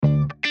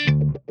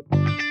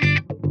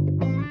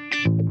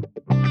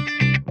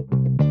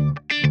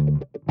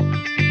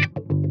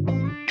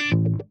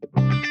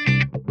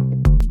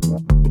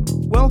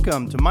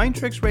Welcome to Mind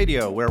Tricks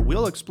Radio, where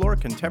we'll explore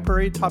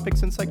contemporary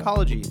topics in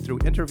psychology through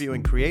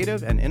interviewing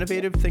creative and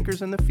innovative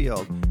thinkers in the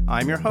field.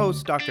 I'm your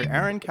host, Dr.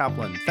 Aaron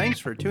Kaplan.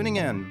 Thanks for tuning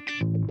in.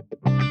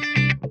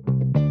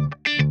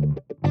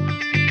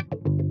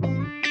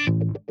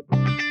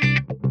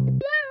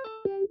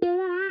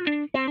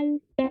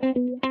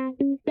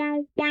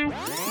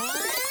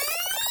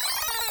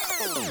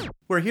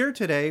 We're here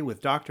today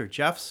with Dr.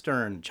 Jeff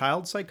Stern,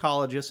 child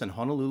psychologist in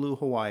Honolulu,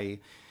 Hawaii.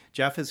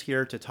 Jeff is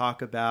here to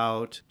talk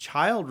about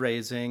child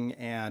raising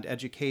and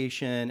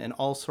education and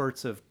all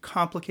sorts of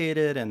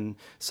complicated and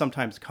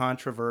sometimes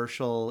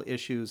controversial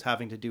issues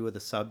having to do with the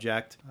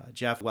subject.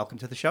 Jeff, welcome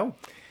to the show.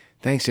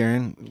 Thanks,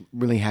 Aaron.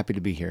 Really happy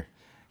to be here.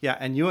 Yeah,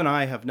 and you and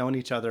I have known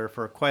each other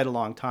for quite a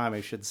long time,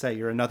 I should say.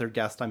 You're another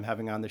guest I'm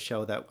having on the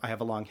show that I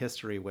have a long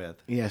history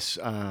with. Yes,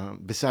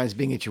 besides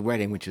being at your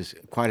wedding, which is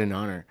quite an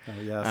honor.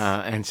 Oh, yes.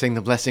 And saying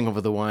the blessing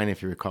over the wine,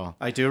 if you recall.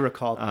 I do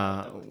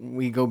recall.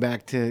 We go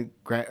back to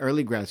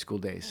early grad school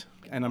days.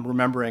 And I'm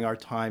remembering our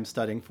time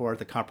studying for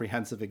the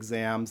comprehensive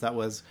exams. That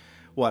was,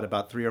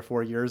 about 3 or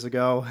 4 years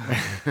ago?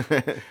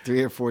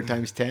 3 or 4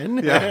 times 10?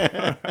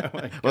 Yeah.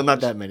 Well, not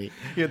that many.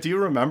 Yeah. Do you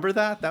remember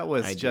that? That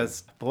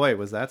was boy,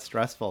 was that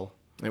stressful.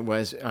 It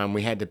was.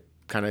 We had to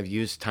kind of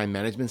use time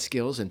management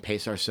skills and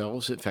pace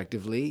ourselves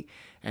effectively.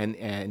 And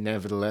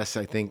nevertheless,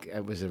 I think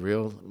it was a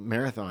real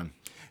marathon.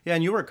 Yeah,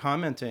 and you were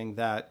commenting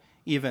that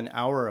even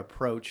our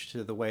approach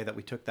to the way that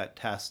we took that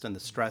test and the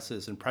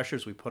stresses and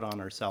pressures we put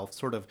on ourselves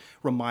sort of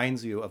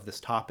reminds you of this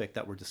topic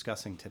that we're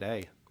discussing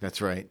today.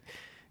 That's right.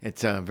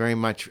 It's very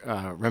much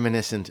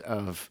reminiscent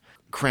of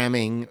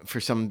cramming for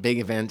some big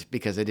event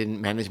because I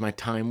didn't manage my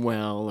time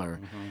well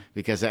or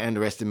because I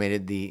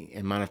underestimated the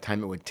amount of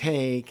time it would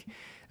take,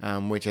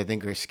 which I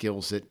think are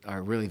skills that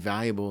are really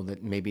valuable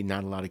that maybe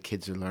not a lot of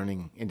kids are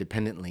learning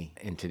independently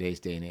in today's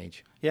day and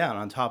age. Yeah, and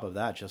on top of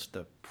that, just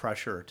the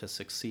pressure to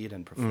succeed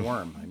and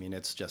perform. I mean,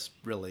 it's just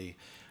really...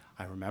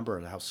 I remember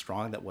how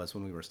strong that was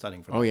when we were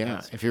studying for the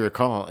test. If you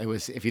recall, it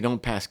was if you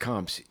don't pass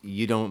comps,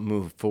 you don't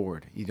move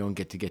forward. You don't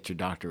get your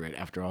doctorate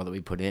after all that we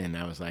put in.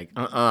 I was like,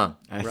 that's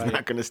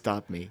not going to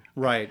stop me.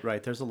 Right.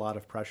 There's a lot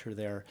of pressure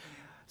there.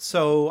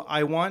 So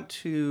I want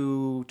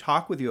to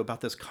talk with you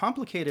about this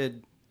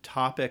complicated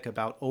topic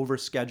about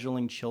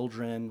overscheduling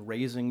children,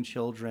 raising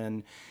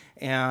children,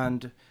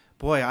 and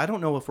boy, I don't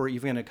know if we're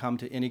even going to come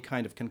to any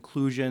kind of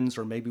conclusions,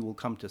 or maybe we'll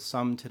come to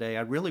some today. I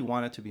really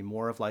want it to be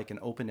more of like an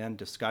open-end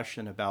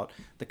discussion about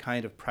the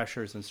kind of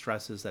pressures and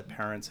stresses that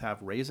parents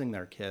have raising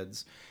their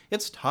kids.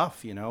 It's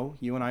tough, you know.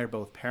 You and I are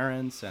both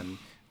parents, and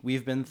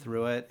we've been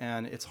through it,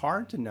 and it's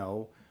hard to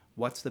know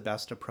what's the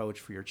best approach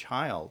for your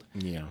child.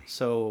 Yeah.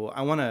 So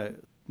I want to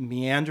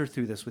meander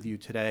through this with you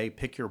today,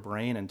 pick your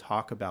brain, and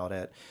talk about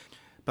it.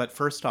 But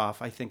first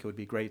off, I think it would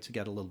be great to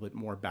get a little bit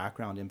more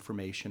background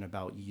information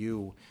about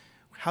you.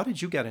 How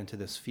did you get into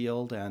this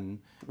field, and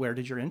where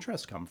did your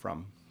interest come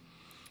from?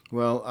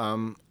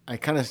 Well, I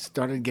kind of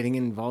started getting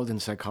involved in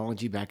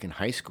psychology back in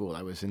high school.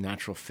 I was a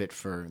natural fit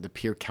for the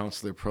peer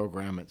counselor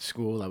program at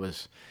school. I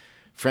was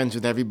friends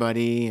with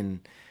everybody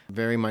and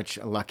very much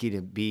lucky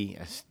to be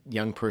a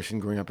young person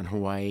growing up in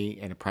Hawaii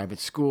at a private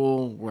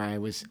school where I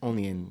was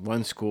only in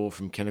one school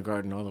from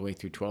kindergarten all the way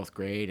through 12th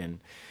grade. And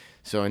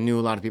so I knew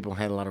a lot of people,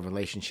 had a lot of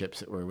relationships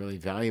that were really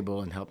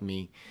valuable and helped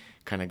me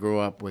kind of grow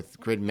up with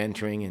good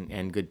mentoring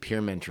and good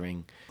peer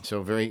mentoring.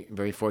 So very,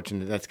 very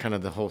fortunate. That's kind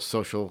of the whole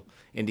social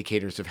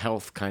indicators of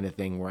health kind of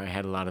thing, where I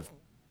had a lot of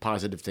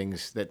positive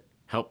things that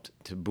helped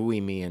to buoy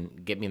me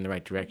and get me in the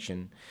right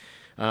direction.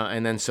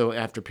 And then so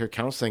after peer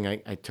counseling,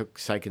 I took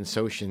psych and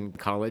soc in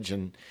college,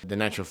 and the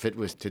natural fit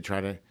was to try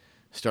to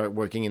start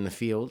working in the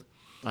field.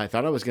 I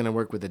thought I was going to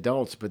work with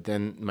adults, but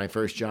then my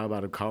first job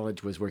out of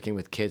college was working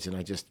with kids, and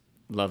I just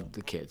loved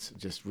the kids.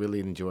 Just really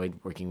enjoyed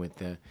working with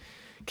the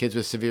kids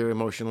with severe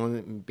emotional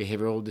and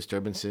behavioral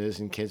disturbances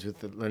and kids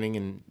with learning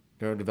and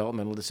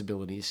neurodevelopmental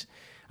disabilities.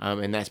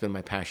 And that's been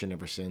my passion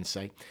ever since.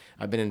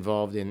 I've been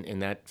involved in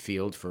that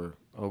field for,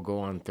 go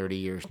on 30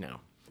 years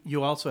now.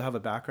 You also have a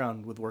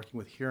background with working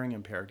with hearing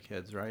impaired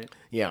kids, right?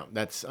 Yeah,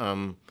 that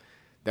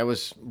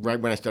was right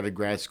when I started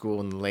grad school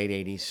in the late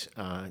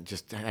 80s.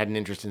 Just had an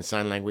interest in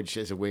sign language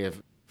as a way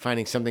of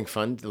finding something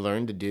fun to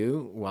learn to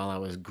do while I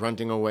was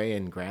grunting away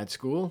in grad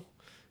school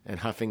and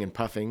huffing and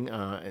puffing.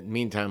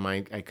 Meantime,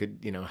 I could,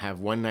 have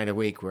one night a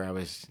week where I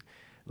was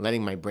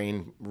letting my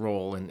brain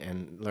roll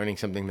and learning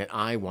something that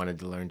I wanted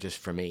to learn just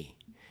for me.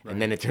 Right.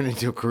 And then it turned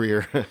into a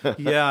career.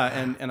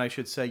 Yeah, and I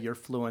should say you're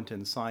fluent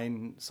in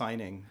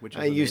signing, which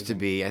is I amazing. Used to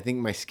be. I think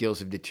my skills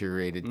have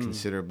deteriorated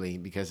considerably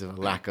because of a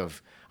lack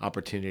of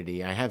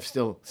opportunity. I have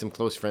still some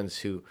close friends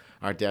who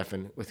are deaf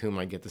and with whom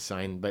I get to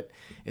sign, but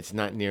it's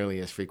not nearly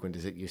as frequent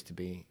as it used to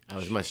be. I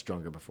was much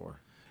stronger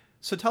before.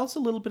 So tell us a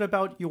little bit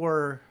about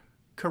your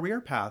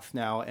career path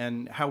now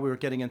and how we were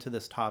getting into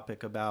this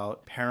topic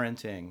about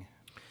parenting.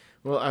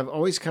 Well, I've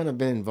always kind of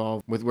been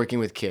involved with working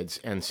with kids,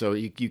 and so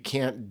you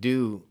can't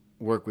do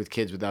work with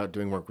kids without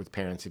doing work with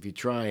parents. If you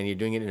try and you're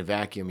doing it in a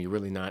vacuum, you're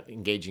really not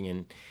engaging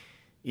in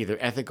either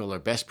ethical or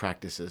best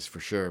practices for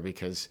sure,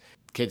 because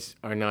kids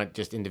are not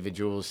just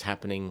individuals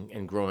happening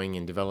and growing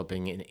and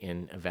developing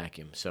in a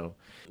vacuum. So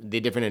the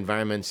different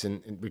environments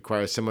and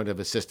require somewhat of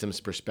a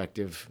systems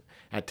perspective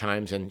at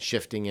times, and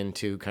shifting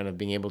into kind of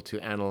being able to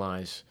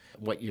analyze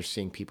what you're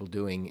seeing people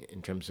doing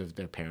in terms of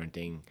their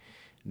parenting,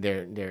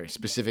 their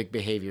specific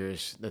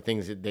behaviors, the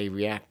things that they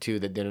react to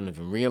that they don't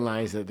even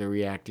realize that they're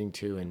reacting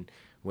to in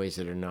ways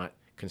that are not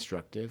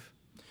constructive.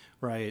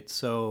 Right.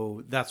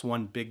 So that's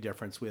one big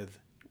difference with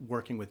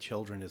working with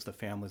children is the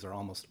families are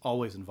almost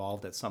always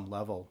involved at some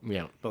level,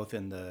 Yeah. both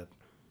in the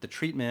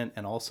treatment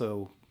and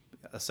also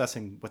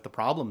assessing what the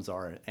problems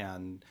are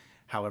and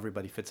how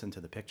everybody fits into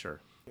the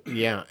picture.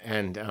 Yeah,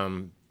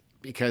 and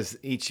because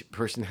each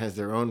person has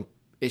their own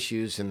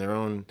issues and their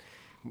own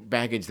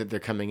baggage that they're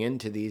coming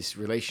into these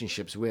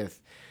relationships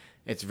with,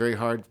 it's very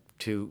hard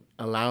to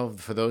allow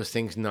for those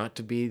things not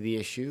to be the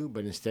issue,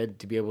 but instead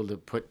to be able to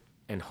put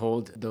and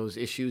hold those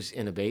issues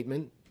in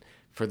abatement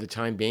for the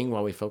time being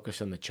while we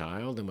focus on the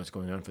child and what's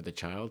going on for the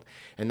child.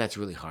 And that's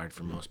really hard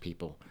for most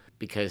people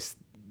because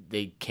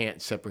they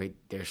can't separate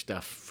their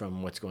stuff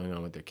from what's going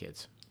on with their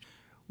kids.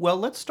 Well,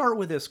 let's start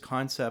with this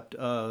concept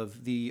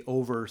of the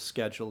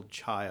overscheduled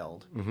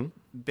child.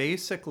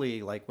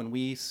 Basically, like when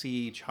we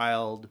see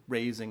child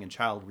raising and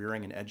child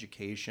rearing and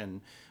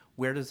education,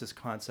 where does this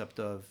concept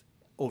of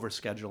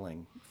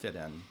overscheduling fit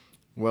in?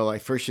 Well, I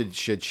first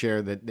should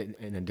share that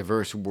in a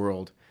diverse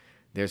world,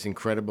 there's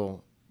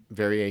incredible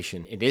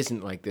variation. It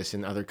isn't like this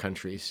in other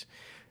countries.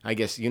 I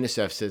guess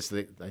UNICEF says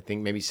that I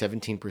think maybe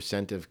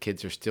 17% of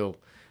kids are still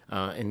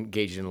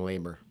engaged in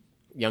labor.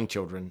 Young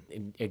children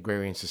in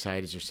agrarian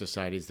societies or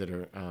societies that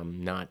are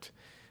not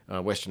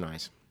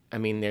westernized. I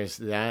mean, there's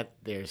that.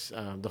 There's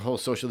the whole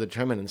social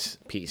determinants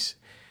piece.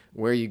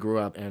 Where you grew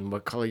up and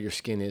what color your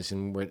skin is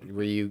and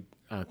where you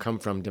come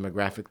from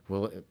demographic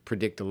will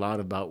predict a lot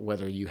about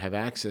whether you have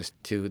access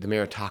to the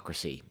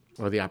meritocracy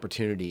or the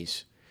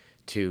opportunities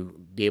to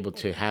be able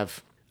to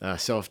have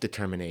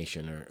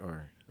self-determination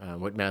or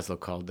what Maslow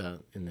called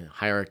in the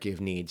hierarchy of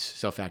needs,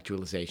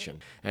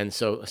 self-actualization. And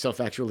so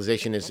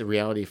self-actualization is a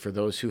reality for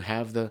those who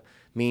have the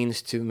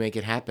means to make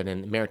it happen.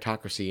 And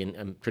meritocracy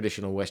in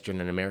traditional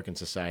Western and American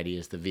society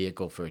is the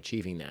vehicle for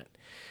achieving that,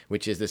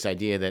 which is this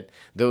idea that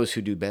those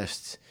who do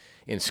best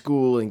in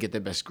school and get the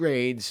best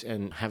grades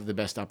and have the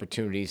best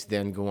opportunities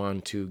then go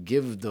on to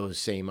give those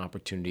same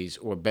opportunities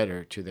or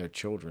better to their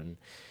children.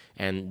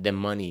 And the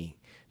money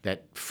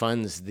that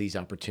funds these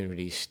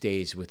opportunities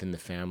stays within the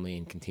family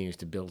and continues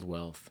to build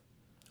wealth.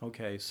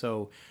 Okay,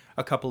 so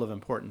a couple of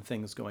important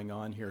things going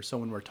on here. So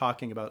when we're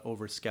talking about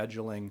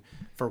overscheduling,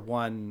 for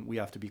one, we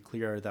have to be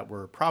clear that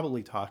we're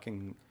probably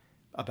talking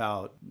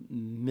about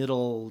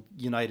middle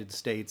United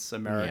States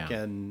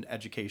American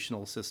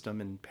educational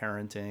system and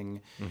parenting,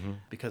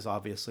 because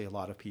obviously a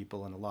lot of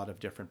people in a lot of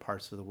different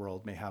parts of the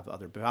world may have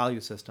other value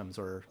systems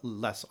or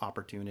less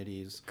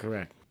opportunities.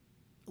 Correct.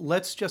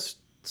 Let's just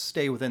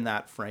stay within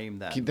that frame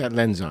then. Keep that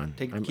lens on.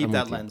 Keep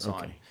that lens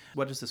on. Okay.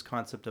 What does this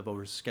concept of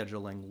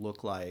overscheduling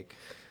look like?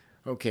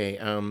 Okay,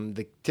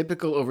 the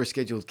typical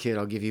overscheduled kid,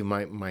 I'll give you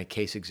my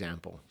case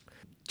example.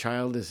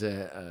 Child is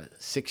a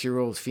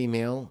 6-year-old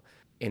female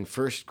in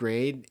first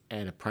grade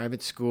at a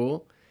private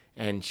school,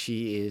 and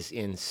she is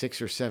in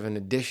 6 or 7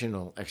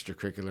 additional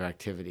extracurricular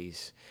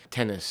activities.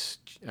 Tennis,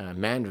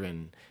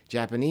 Mandarin,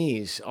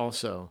 Japanese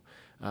also,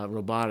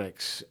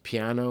 robotics,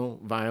 piano,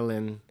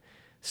 violin,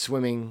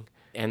 swimming,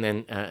 and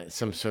then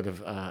some sort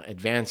of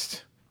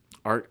advanced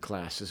art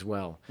class as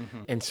well.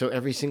 And so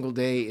every single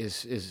day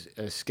is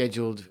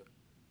scheduled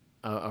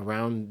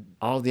around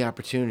all the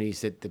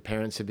opportunities that the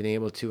parents have been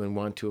able to and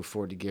want to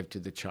afford to give to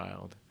the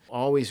child.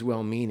 Always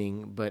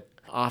well-meaning, but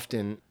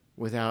often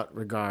without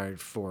regard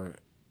for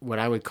what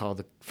I would call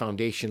the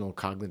foundational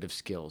cognitive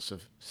skills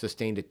of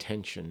sustained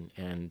attention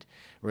and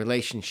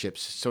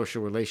relationships,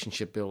 social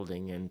relationship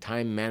building and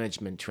time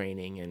management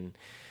training and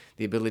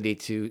the ability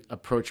to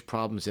approach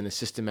problems in a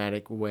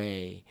systematic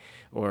way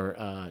or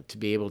to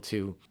be able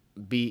to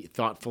be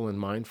thoughtful and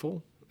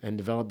mindful and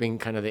developing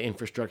kind of the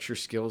infrastructure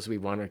skills we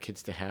want our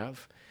kids to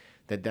have,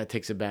 that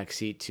takes a back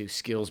seat to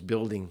skills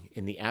building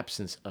in the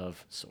absence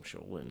of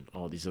social and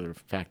all these other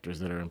factors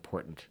that are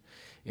important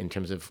in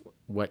terms of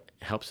what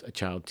helps a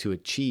child to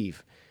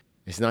achieve.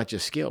 It's not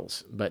just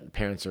skills, but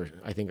parents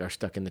I think are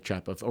stuck in the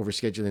trap of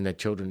overscheduling their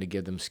children to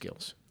give them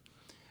skills.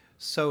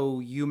 So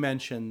you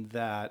mentioned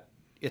that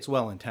it's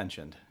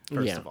well-intentioned,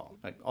 first of all.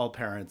 Like all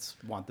parents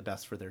want the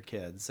best for their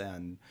kids,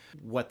 and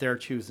what they're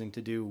choosing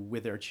to do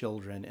with their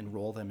children,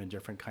 enroll them in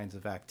different kinds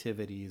of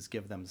activities,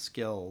 give them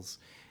skills,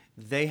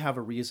 they have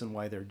a reason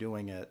why they're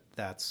doing it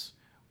that's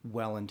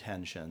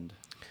well-intentioned.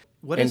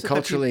 What and is it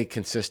culturally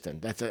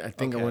consistent. I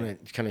think Okay. I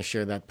want to kind of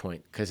share that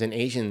point because in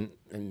Asian,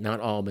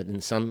 not all, but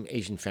in some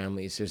Asian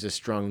families, there's a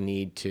strong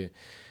need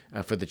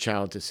for the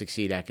child to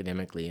succeed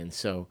academically, and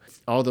so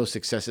all those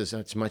successes,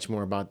 it's much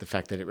more about the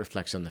fact that it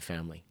reflects on the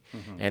family,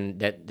 and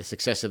that the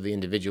success of the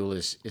individual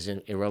is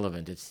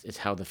irrelevant. It's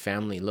how the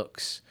family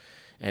looks,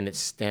 and its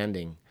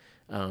standing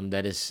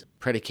that is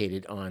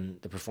predicated on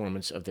the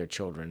performance of their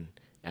children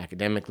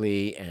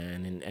academically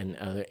and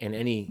in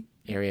any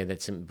area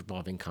that's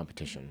involving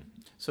competition.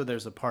 So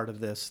there's a part of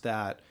this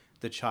that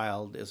the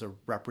child is a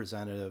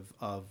representative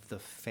of the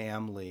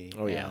family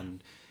Oh, yeah.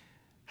 and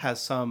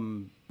has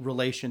some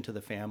relation to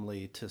the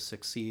family to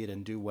succeed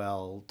and do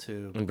well,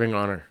 to And bring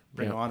honor.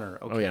 bring Yeah. honor.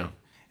 Okay. Oh, yeah.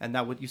 And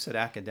now what you said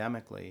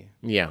academically.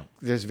 Yeah,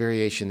 there's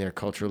variation there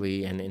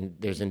culturally, and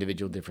there's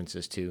individual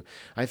differences too.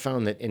 I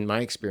found that in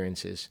my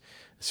experiences,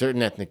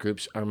 certain ethnic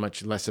groups are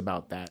much less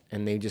about that,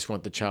 and they just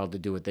want the child to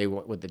do what they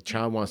want, what the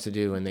child wants to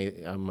do, and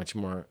they are much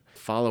more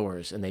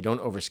followers, and they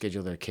don't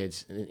overschedule their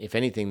kids. If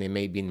anything, they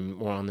may be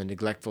more on the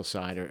neglectful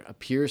side or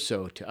appear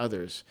so to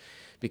others,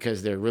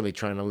 because they're really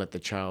trying to let the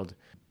child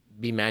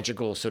be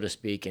magical, so to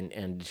speak,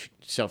 and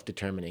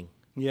self-determining.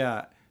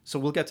 Yeah. So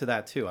we'll get to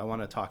that too. I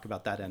want to talk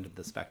about that end of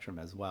the spectrum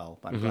as well.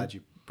 I'm glad you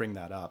bring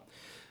that up.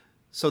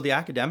 So the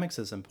academics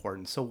is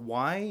important. So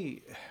why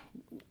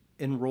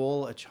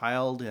enroll a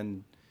child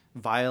in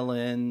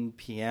violin,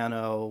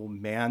 piano,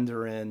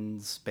 Mandarin,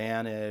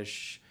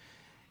 Spanish,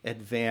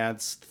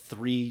 advanced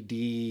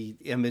 3D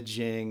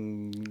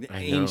imaging,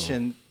 I know.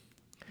 ancient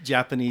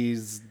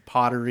Japanese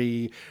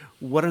pottery?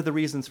 What are the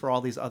reasons for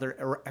all these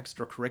other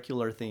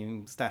extracurricular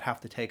things that have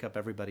to take up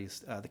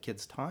the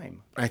kids'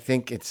 time? I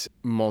think it's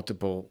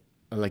multiple.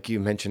 Like you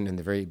mentioned in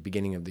the very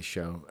beginning of the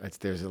show,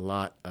 there's a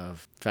lot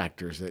of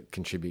factors that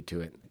contribute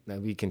to it. Now,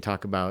 we can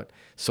talk about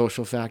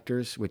social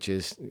factors, which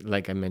is,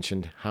 like I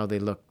mentioned, how they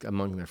look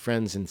among their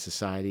friends in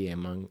society,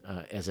 among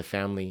as a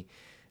family,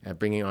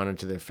 bringing honor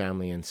to their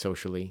family and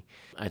socially.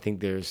 I think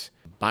there's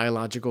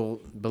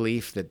biological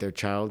belief that their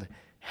child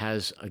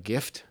has a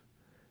gift,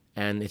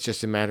 and it's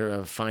just a matter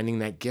of finding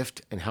that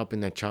gift and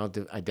helping that child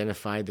to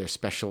identify their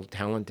special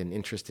talent and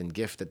interest and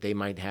gift that they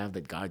might have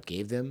that God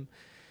gave them,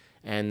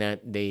 and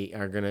that they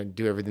are going to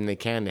do everything they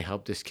can to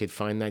help this kid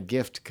find that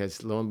gift,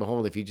 because lo and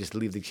behold, if you just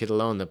leave the kid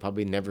alone, they'll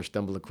probably never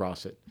stumble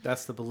across it.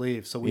 That's the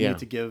belief. So we Yeah. need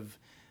to give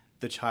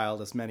the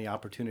child as many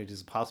opportunities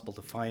as possible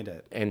to find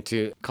it. And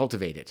to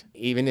cultivate it.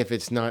 Even if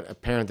it's not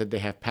apparent that they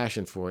have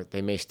passion for it,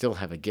 they may still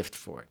have a gift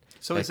for it.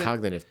 So that is it-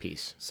 cognitive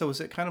piece. So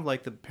is it kind of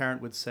like the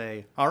parent would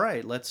say, all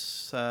right,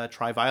 let's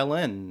try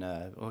violin.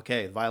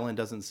 Okay, violin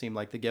doesn't seem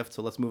like the gift,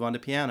 so let's move on to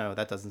piano.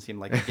 That doesn't seem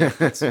like the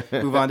gift. Let's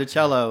move on to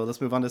cello.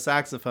 Let's move on to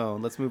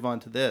saxophone. Let's move on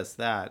to this,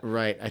 that.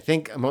 Right. I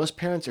think most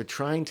parents are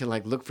trying to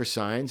look for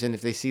signs, and if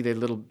they see their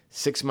little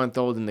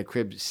 6-month-old in the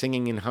crib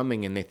singing and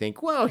humming, and they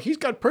think, "Wow, he's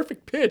got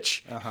perfect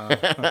pitch,"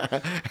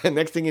 and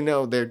next thing you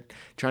know, they're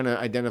trying to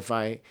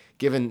identify,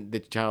 given the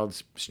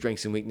child's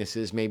strengths and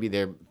weaknesses, maybe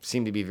they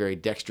seem to be very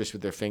dexterous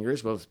with their fingers.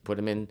 Well, let's put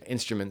them in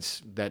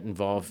instruments that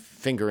involve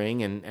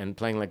fingering and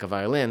playing like a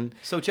violin.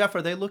 So Jeff,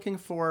 are they looking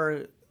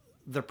for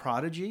the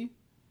prodigy?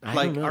 I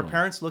Like, don't are know.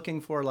 parents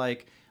looking for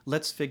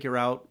let's figure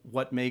out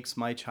what makes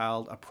my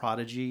child a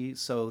prodigy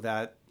so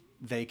that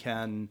they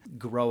can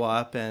grow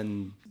up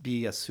and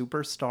be a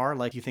superstar?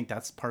 Like, you think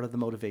that's part of the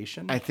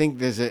motivation? I think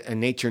there's a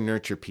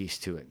nature-nurture piece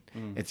to it.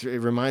 It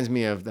reminds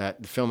me of the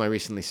film I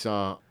recently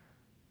saw,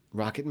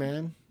 Rocket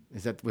Man.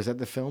 Was that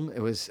the film?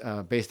 It was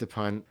based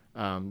upon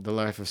the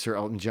life of Sir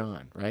Elton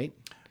John, right?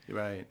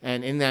 Right.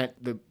 And in that,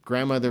 the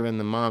grandmother and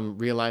the mom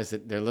realize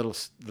that the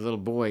little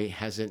boy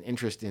has an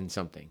interest in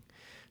something,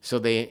 so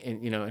they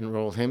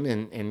enroll him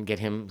and get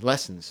him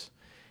lessons,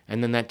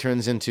 and then that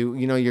turns into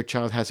your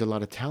child has a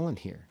lot of talent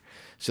here,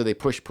 so they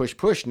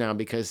push now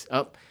because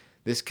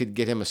this could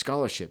get him a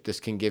scholarship, this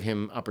can give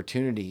him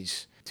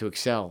opportunities to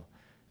excel,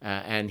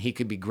 and he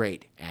could be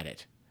great at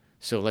it.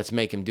 So let's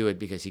make him do it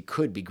because he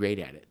could be great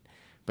at it.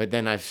 But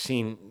then I've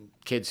seen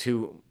kids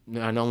who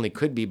not only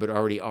could be, but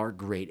already are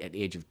great at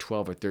the age of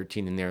 12 or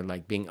 13, and they're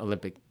being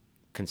Olympic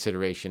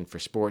consideration for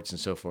sports and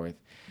so forth,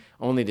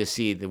 only to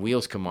see the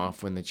wheels come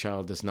off when the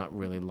child does not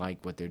really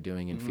like what they're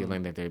doing and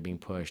feeling that they're being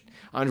pushed.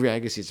 Andre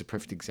Agassi is a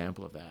perfect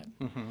example of that.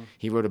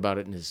 He wrote about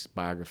it in his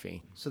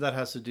biography. So that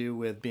has to do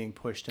with being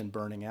pushed and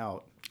burning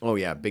out. Oh,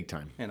 yeah, big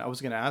time. And I was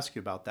going to ask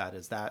you about that.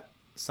 Is that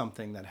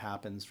something that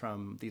happens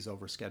from these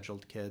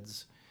overscheduled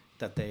kids,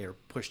 that they are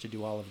pushed to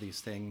do all of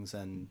these things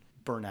and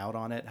burn out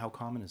on it? How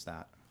common is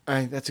that?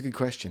 That's a good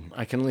question.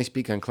 I can only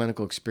speak on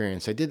clinical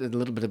experience. I did a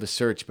little bit of a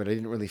search, but I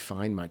didn't really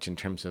find much in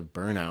terms of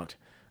burnout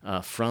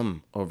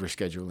from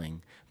overscheduling.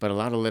 But a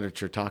lot of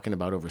literature talking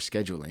about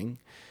overscheduling.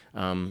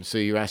 So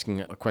you're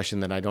asking a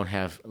question that I don't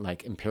have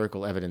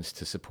empirical evidence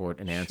to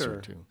support an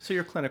answer to. So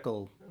your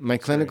clinical My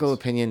clinical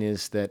experience. opinion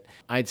is that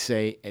I'd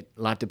say a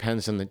lot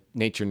depends on the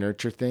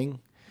nature-nurture thing,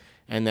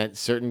 and that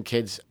certain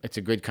kids, it's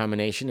a good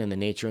combination, and the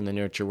nature and the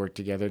nurture work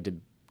together to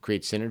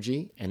create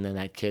synergy, and then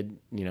that kid,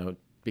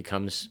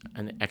 becomes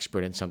an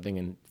expert in something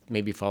and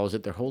maybe follows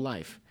it their whole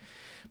life.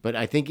 But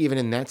I think even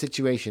in that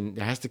situation,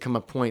 there has to come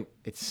a point,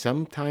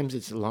 sometimes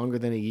it's longer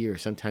than a year,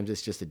 sometimes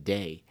it's just a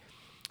day,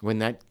 when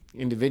that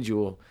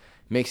individual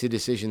makes a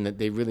decision that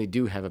they really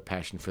do have a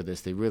passion for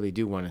this, they really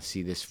do want to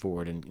see this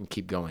forward and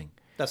keep going.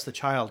 That's the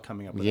child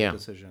coming up with Yeah. that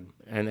decision.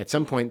 And at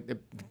some point,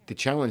 the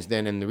challenge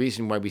then, and the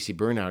reason why we see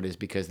burnout is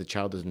because the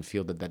child doesn't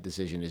feel that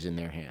decision is in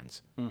their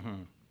hands.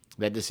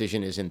 That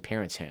decision is in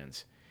parents'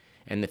 hands.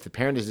 And if the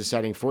parent is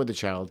deciding for the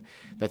child,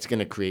 that's going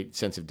to create a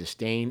sense of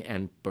disdain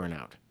and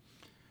burnout.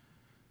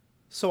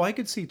 So I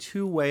could see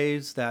two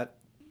ways that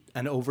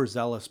an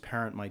overzealous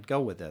parent might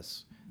go with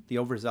this. The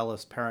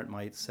overzealous parent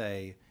might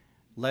say,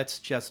 let's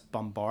just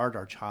bombard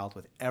our child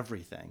with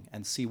everything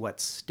and see what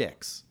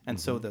sticks. And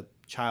so the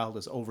child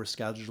is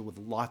overscheduled with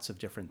lots of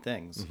different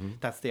things.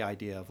 That's the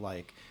idea of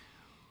like,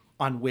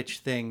 on which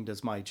thing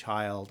does my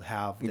child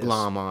have this?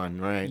 Glom on,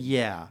 right?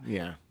 Yeah.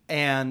 Yeah.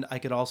 And I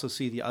could also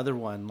see the other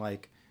one,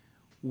 like,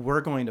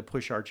 we're going to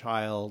push our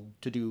child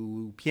to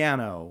do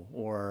piano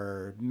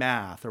or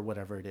math or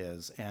whatever it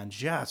is and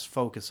just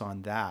focus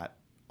on that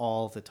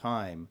all the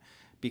time,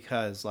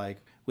 because like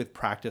with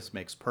practice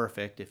makes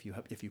perfect. If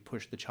you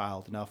push the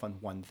child enough on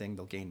one thing,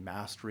 they'll gain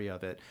mastery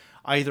of it.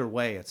 Either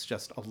way, it's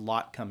just a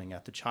lot coming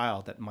at the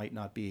child that might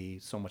not be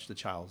so much the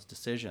child's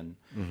decision.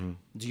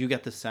 Do you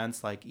get the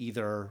sense like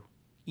either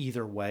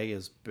way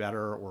is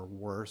better or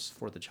worse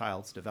for the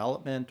child's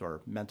development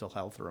or mental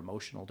health or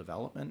emotional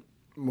development?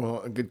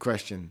 Well, a good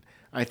question.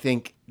 I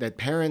think that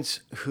parents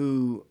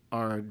who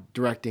are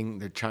directing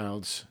their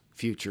child's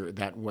future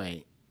that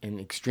way and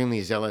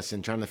extremely zealous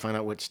and trying to find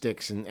out what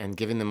sticks and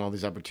giving them all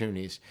these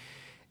opportunities,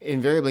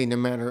 invariably, no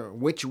matter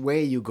which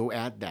way you go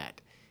at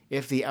that,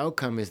 if the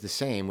outcome is the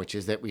same, which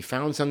is that we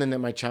found something that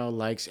my child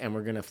likes and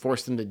we're going to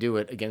force them to do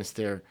it against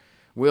their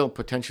will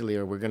potentially,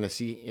 or we're going to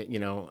see,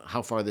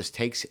 how far this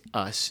takes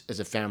us as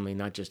a family,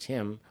 not just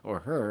him or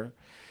her,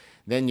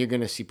 then you're going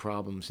to see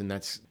problems. And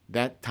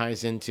that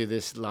ties into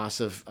this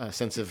loss of a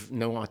sense of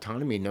no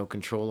autonomy, no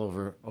control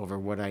over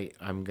what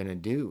I'm going to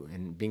do,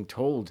 and being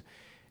told,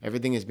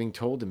 everything is being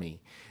told to me.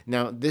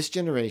 Now, this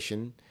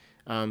generation,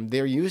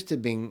 they're used to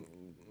being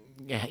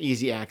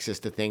easy access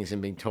to things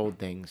and being told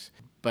things.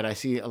 But I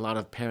see a lot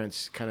of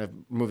parents kind of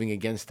moving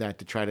against that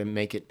to try to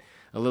make it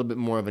a little bit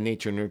more of a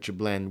nature-nurture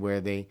blend where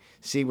they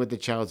see what the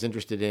child's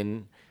interested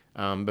in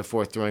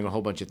before throwing a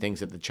whole bunch of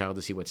things at the child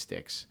to see what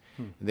sticks.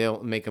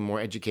 They'll make a more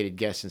educated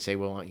guess and say,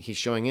 well, he's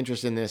showing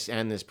interest in this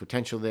and there's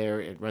potential there.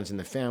 It runs in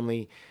the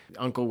family.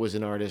 Uncle was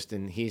an artist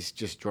and he's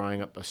just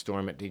drawing up a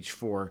storm at age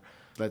 4.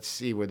 Let's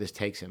see where this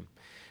takes him.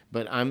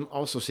 But I'm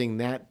also seeing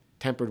that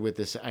tempered with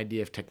this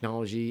idea of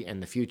technology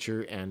and the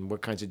future and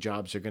what kinds of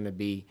jobs are going to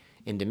be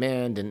in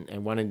demand,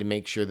 and wanting to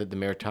make sure that the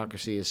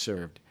meritocracy is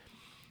served.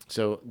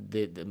 So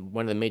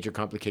one of the major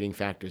complicating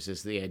factors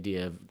is the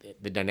idea of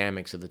the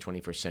dynamics of the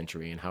 21st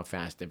century and how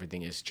fast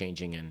everything is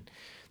changing, and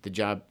the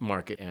job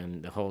market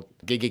and the whole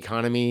gig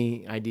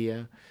economy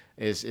idea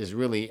is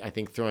really, I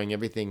think, throwing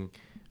everything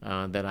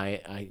that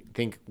I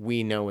think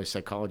we know as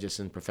psychologists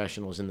and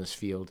professionals in this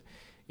field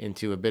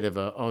into a bit of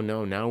a, oh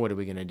no, now what are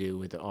we going to do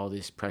with all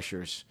these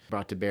pressures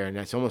brought to bear? And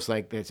that's almost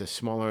like there's a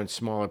smaller and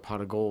smaller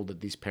pot of gold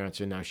that these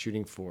parents are now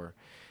shooting for.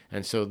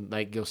 And so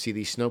like you'll see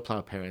these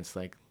snowplow parents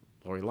like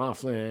Lori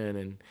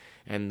Loughlin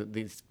and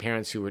these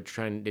parents who are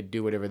trying to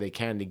do whatever they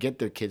can to get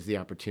their kids the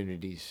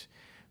opportunities,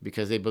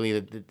 because they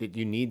believe that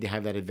you need to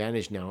have that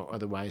advantage now.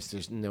 Otherwise,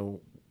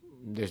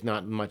 there's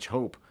not much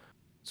hope.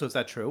 So is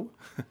that true?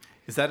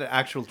 Is that an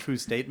actual true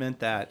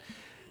statement that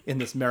in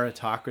this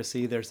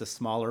meritocracy, there's a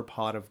smaller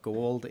pot of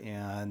gold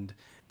and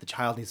the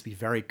child needs to be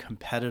very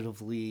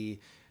competitively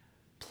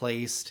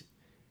placed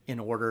in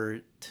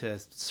order to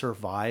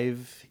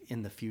survive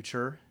in the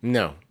future?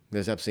 No,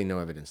 there's absolutely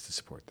no evidence to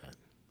support that.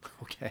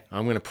 Okay.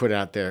 I'm going to put it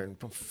out there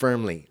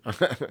firmly.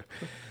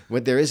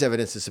 What there is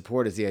evidence to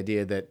support is the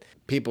idea that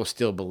people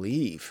still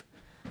believe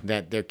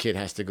that their kid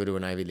has to go to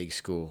an Ivy League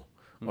school,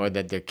 or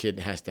that their kid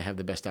has to have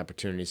the best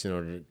opportunities in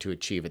order to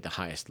achieve at the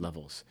highest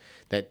levels.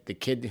 That the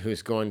kid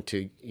who's going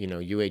to,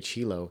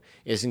 UH-Hilo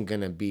isn't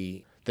going to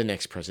be the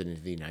next president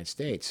of the United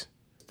States.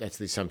 That's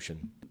the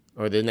assumption.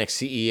 Or the next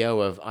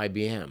CEO of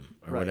IBM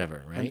or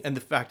whatever, right? And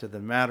the fact of the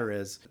matter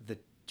is the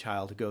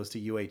child who goes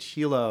to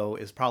UH-Hilo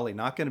is probably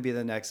not going to be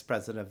the next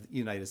president of the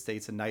United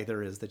States, and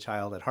neither is the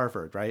child at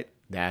Harvard, right?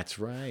 That's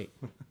right.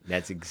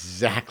 That's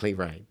exactly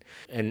right.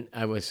 And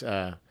I was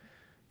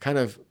kind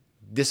of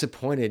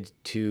disappointed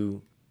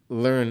to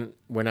learn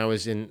when I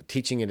was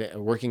working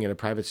at a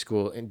private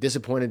school, and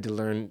disappointed to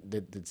learn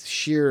that the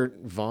sheer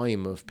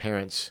volume of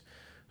parents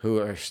who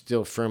are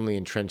still firmly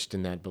entrenched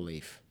in that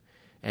belief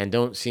and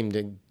don't seem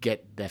to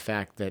get the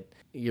fact that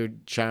your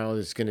child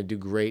is going to do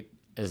great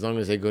as long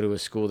as they go to a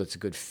school that's a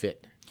good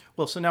fit.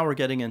 Well, so now we're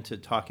getting into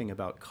talking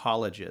about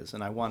colleges,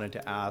 and I wanted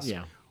to ask,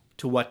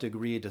 to what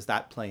degree does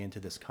that play into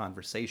this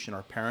conversation?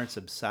 Are parents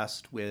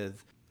obsessed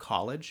with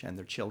college and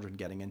their children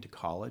getting into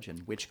college and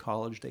which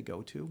college they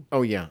go to?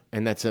 Oh, yeah.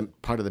 And that's a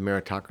part of the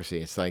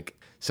meritocracy. It's like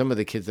some of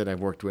the kids that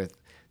I've worked with,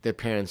 their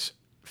parents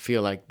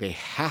feel like they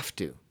have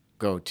to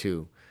go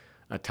to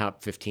a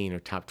top 15 or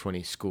top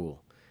 20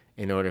 school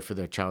in order for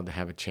their child to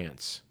have a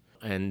chance.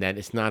 And that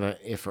it's not a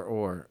if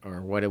or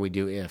what do we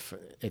do if.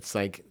 It's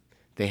like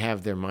they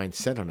have their mind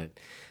set on it.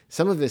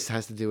 Some of this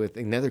has to do with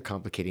another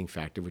complicating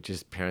factor, which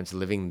is parents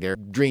living their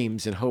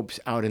dreams and hopes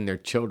out in their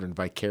children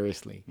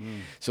vicariously.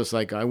 So it's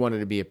like, I wanted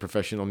to be a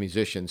professional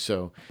musician.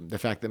 So the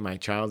fact that my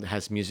child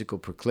has musical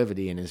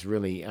proclivity and is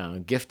really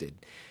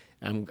gifted,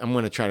 I'm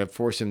going to try to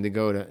force him to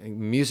go to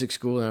music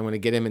school, and I'm going to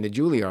get him into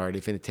Juilliard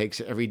if it takes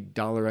every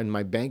dollar in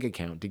my bank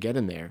account to get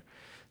him there.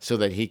 so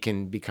that he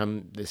can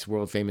become this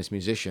world famous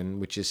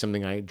musician, which is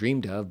something I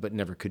dreamed of but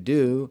never could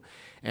do.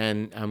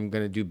 And I'm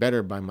going to do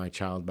better by my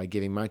child by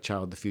giving my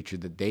child the future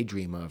that they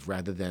dream of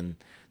rather than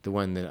the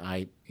one that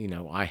I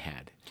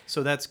had.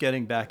 So that's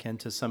getting back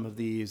into some of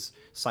these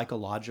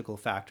psychological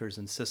factors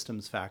and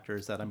systems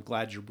factors that I'm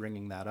glad you're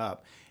bringing that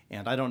up.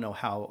 And I don't know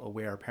how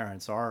aware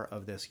parents are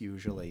of this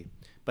usually,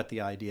 but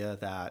the idea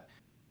that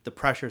the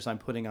pressures I'm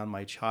putting on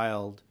my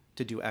child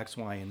to do X,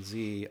 Y, and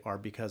Z are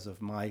because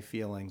of my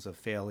feelings of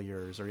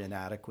failures or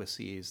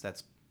inadequacies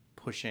that's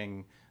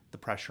pushing the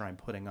pressure I'm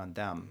putting on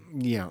them.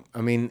 Yeah,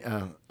 I mean,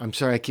 I'm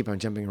sorry I keep on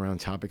jumping around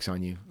topics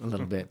on you a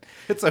little bit.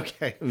 It's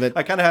okay. But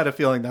I kind of had a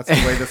feeling that's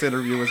the way this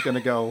interview was going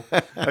to go.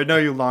 I know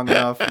you long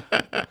enough.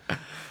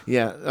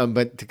 Yeah,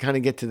 but to kind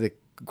of get to the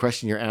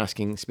question you're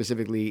asking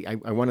specifically,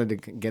 I wanted to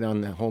get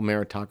on the whole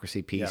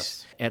meritocracy piece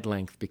Yes. at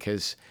length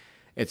because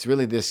it's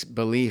really this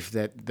belief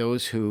that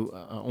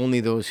only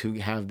those who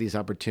have these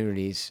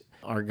opportunities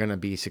are going to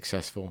be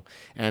successful.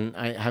 And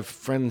I have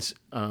friends,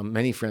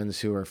 many friends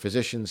who are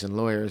physicians and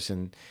lawyers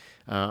and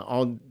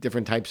all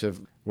different types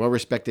of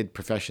well-respected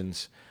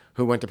professions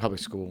who went to public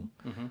school.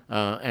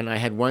 And I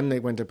had one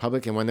that went to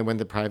public and one that went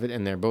to private,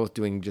 and they're both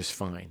doing just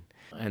fine.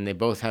 And they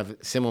both have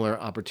similar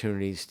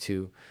opportunities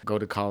to go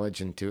to college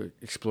and to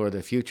explore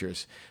their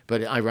futures.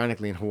 But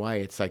ironically, in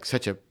Hawaii, it's like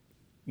such a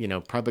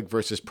public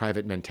versus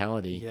private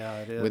mentality.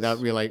 Yeah, it is. Without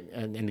realizing,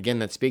 and again,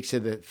 that speaks to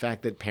the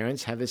fact that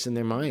parents have this in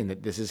their mind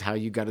that this is how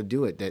you got to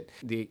do it. That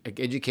the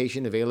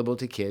education available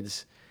to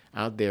kids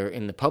out there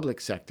in the public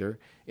sector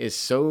is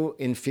so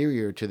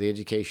inferior to the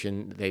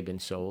education they've been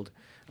sold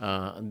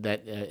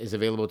that is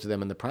available to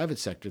them in the private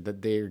sector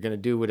that they're going to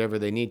do whatever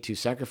they need to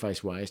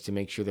sacrifice-wise to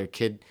make sure their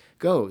kid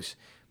goes.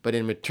 But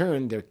in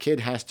return, their kid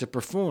has to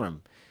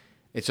perform.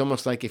 It's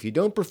almost like if you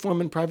don't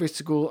perform in private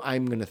school,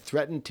 I'm going to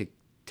threaten to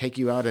take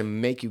you out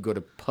and make you go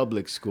to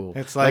public school.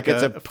 It's like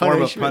it's a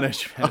form of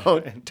punishment.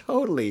 Oh,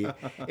 totally.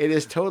 It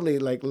is totally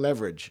like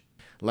leverage.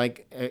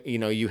 Like,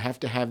 you have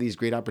to have these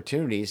great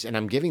opportunities, and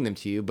I'm giving them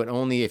to you, but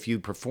only if you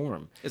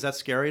perform. Is that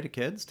scary to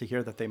kids to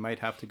hear that they might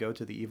have to go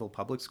to the evil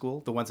public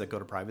school, the ones that go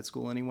to private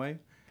school anyway?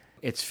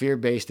 It's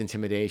fear-based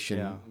intimidation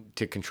Yeah.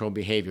 to control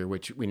behavior,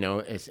 which we know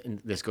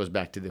and this goes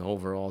back to the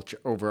overall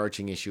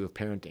overarching issue of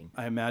parenting.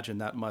 I imagine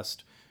that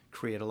must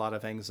create a lot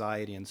of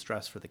anxiety and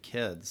stress for the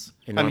kids.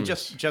 Enormous.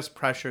 I mean, just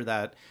pressure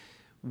that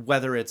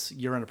whether it's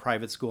you're in a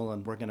private school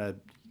and we're going to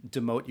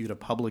demote you to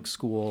public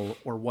school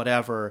or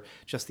whatever,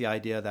 just the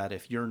idea that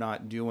if you're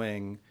not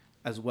doing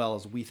as well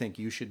as we think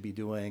you should be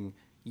doing,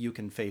 you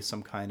can face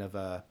some kind of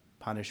a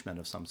punishment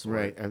of some sort.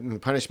 Right. And the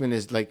punishment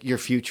is like your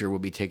future will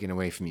be taken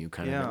away from you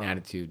kind of an Yeah.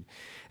 attitude.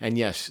 And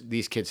yes,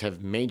 these kids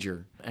have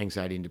major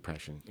anxiety and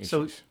depression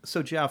issues.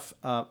 So Jeff,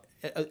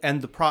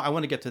 and I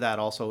want to get to that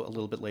also a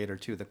little bit later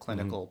too, the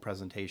clinical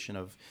presentation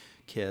of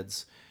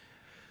kids.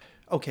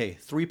 Okay,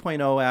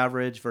 3.0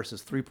 average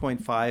versus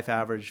 3.5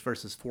 average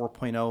versus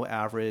 4.0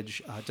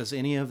 average. Does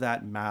any of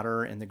that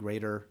matter in the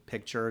greater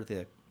picture,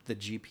 the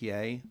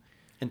GPA,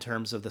 in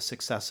terms of the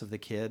success of the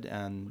kid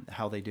and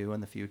how they do in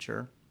the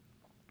future?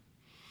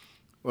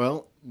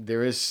 Well,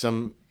 there is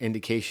some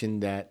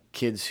indication that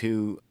kids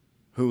who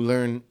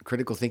learn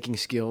critical thinking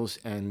skills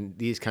and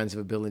these kinds of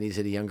abilities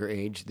at a younger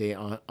age, they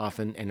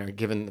often and are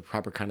given the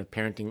proper kind of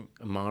parenting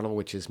model,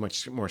 which is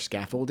much more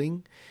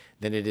scaffolding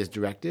than it is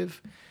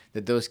directive,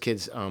 that those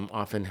kids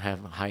often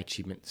have high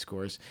achievement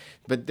scores.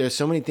 But there's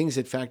so many things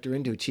that factor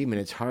into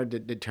achievement. It's hard to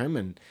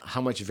determine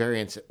how much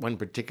variance one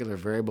particular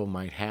variable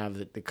might have.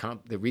 That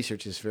the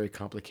research is very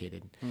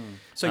complicated.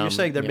 So you're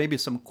saying there yeah. may be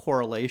some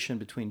correlation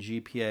between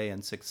GPA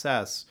and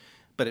success,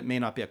 but it may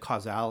not be a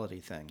causality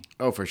thing.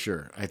 Oh, for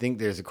sure. I think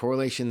there's a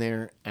correlation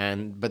there,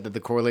 but the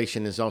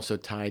correlation is also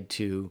tied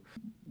to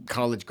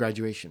college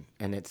graduation,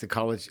 and it's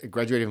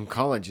graduating from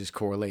college is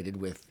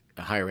correlated with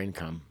a higher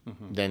income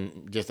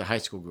than just a high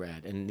school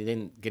grad, and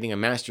then getting a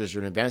master's or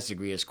an advanced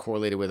degree is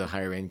correlated with a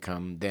higher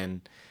income than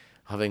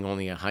having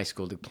only a high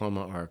school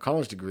diploma or a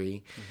college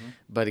degree.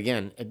 But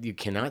again, you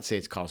cannot say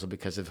it's causal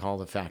because of all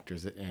the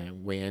factors that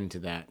weigh into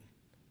that.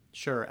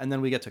 Sure. And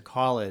then we get to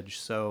college.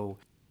 So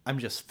I'm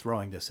just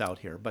throwing this out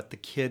here, but the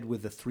kid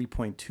with the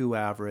 3.2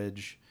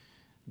 average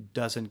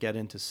doesn't get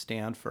into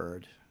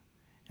Stanford.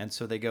 And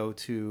so they go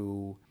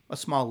to a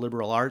small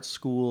liberal arts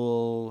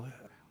school,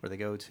 or they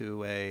go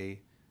to a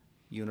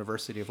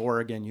University of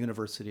Oregon,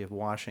 University of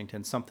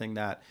Washington, something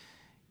that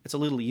it's a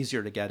little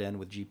easier to get in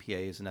with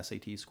GPAs and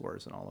SAT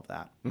scores and all of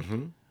that.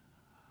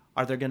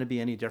 Are there going to be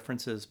any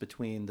differences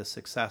between the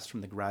success from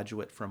the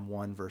graduate from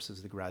one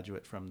versus the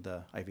graduate from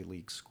the Ivy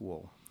League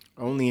school?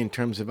 Only in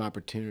terms of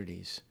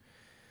opportunities.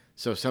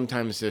 So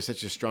sometimes there's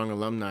such a strong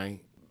alumni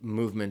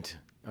movement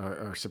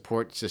or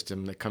support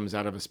system that comes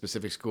out of a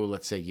specific school,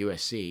 let's say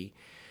USC,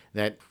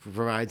 that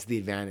provides the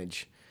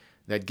advantage,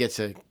 that gets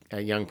a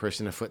young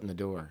person a foot in the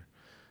door.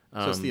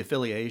 So it's the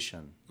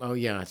affiliation. Oh,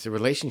 yeah. It's the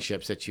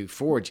relationships that you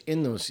forge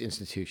in those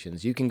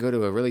institutions. You can go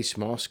to a really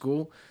small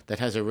school that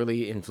has a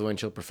really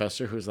influential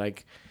professor who's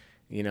like,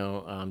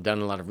 done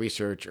a lot of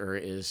research or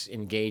is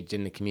engaged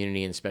in the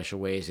community in special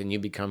ways, and you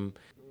become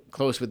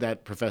close with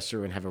that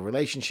professor and have a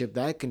relationship,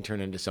 that can turn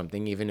into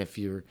something, even if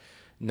you're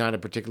not a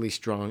particularly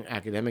strong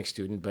academic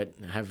student, but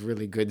have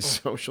really good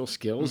social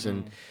skills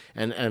and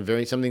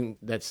very something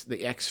that's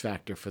the X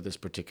factor for this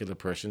particular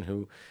person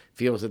who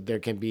feels that there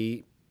can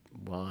be,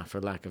 well,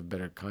 for lack of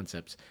better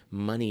concepts,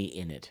 money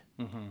in it.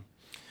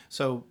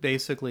 So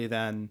basically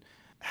then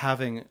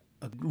having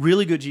a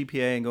really good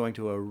GPA and going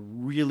to a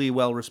really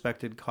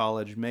well-respected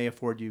college may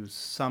afford you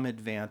some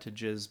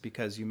advantages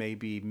because you may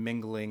be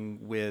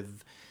mingling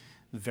with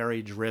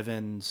very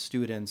driven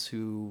students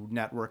who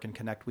network and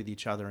connect with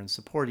each other and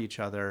support each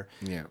other.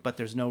 Yeah. But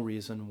there's no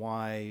reason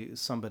why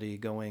somebody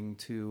going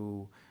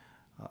to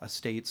a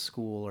state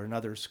school or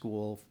another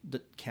school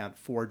that can't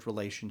forge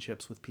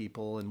relationships with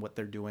people and what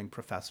they're doing,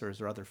 professors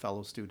or other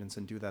fellow students,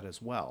 and do that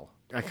as well.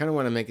 I kind of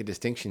want to make a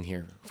distinction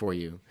here for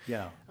you.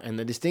 Yeah. And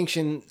the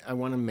distinction I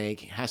want to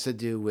make has to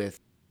do with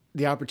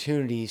the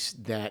opportunities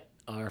that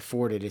are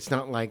afforded. It's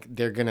not like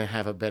they're going to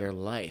have a better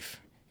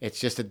life. It's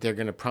just that they're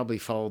going to probably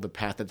follow the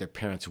path that their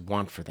parents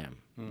want for them.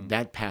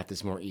 That path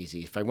is more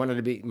easy. If I wanted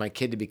to be my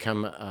kid to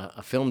become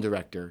a film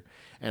director,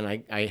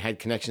 and I had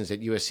connections at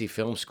USC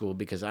Film School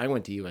because I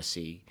went to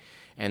USC,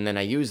 and then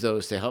I used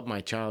those to help my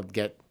child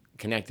get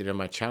connected, or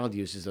my child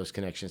uses those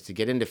connections to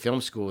get into film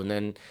school and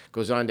then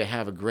goes on to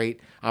have a great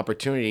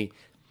opportunity,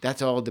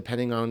 that's all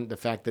depending on the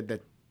fact that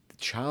the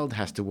child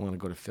has to want to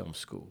go to film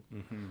school.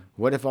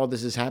 What if all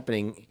this is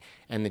happening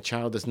and the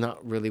child does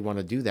not really want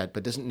to do that,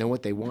 but doesn't know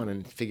what they want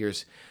and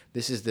figures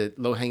this is the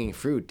low-hanging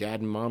fruit,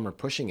 dad and mom are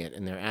pushing it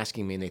and they're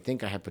asking me and they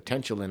think I have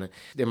potential in it.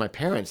 They're my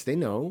parents, they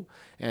know,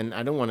 and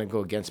I don't want to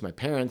go against my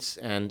parents,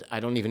 and I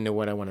don't even know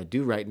what I want to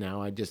do right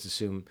now. I just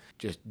assume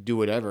just do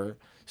whatever.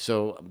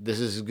 So this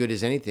is as good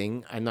as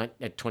anything. I'm not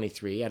at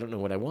 23, I don't know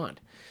what I want.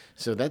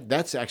 So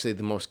that's actually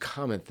the most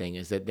common thing,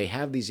 is that they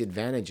have these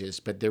advantages,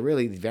 but they're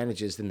really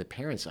advantages in the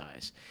parents'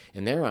 eyes.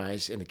 In their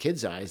eyes, in the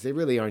kids' eyes, they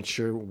really aren't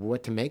sure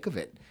what to make of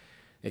it,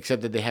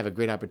 except that they have a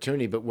great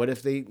opportunity. But what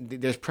if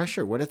there's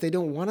pressure? What if they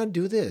don't want to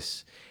do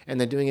this? And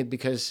they're doing it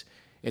because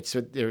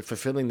they're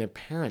fulfilling their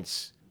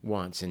parents'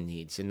 wants and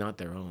needs and not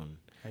their own.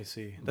 I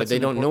see. But they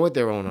don't know what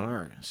their own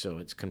are, so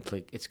it's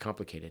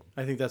complicated.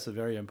 I think that's a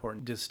very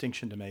important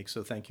distinction to make,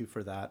 so thank you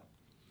for that.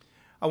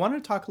 I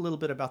wanted to talk a little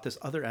bit about this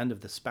other end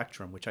of the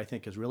spectrum, which I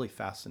think is really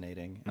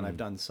fascinating. And I've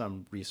done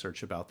some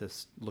research about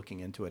this,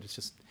 looking into it. It's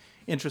just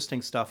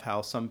interesting stuff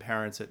how some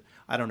parents,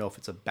 I don't know if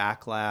it's a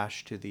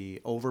backlash to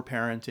the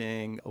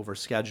overparenting,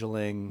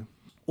 overscheduling,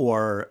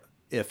 or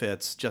if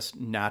it's just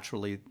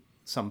naturally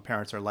some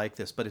parents are like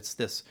this. But it's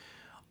this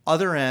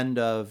other end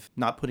of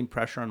not putting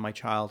pressure on my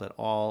child at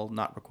all,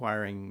 not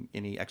requiring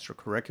any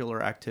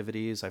extracurricular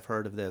activities. I've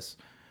heard of this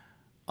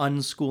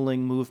unschooling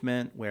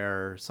movement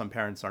where some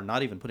parents are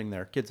not even putting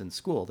their kids in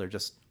school. They're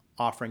just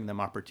offering them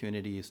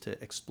opportunities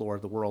to explore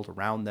the world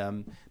around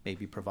them,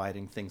 maybe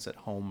providing things at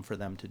home for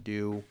them to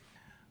do.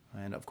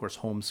 And of course,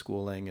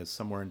 homeschooling is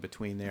somewhere in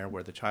between there,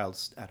 where the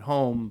child's at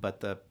home, but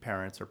the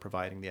parents are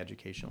providing the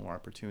educational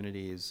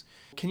opportunities.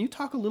 Can you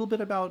talk a little bit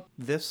about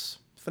this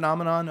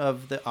phenomenon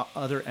of the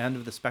other end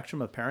of the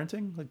spectrum of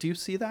parenting? Like, do you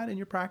see that in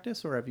your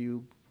practice, or have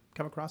you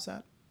come across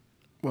that?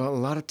 Well, a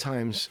lot of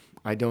times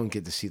I don't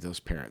get to see those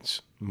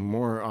parents.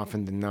 More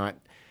often than not,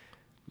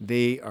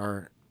 they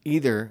are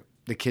either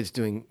the kid's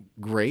doing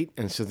great,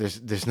 and so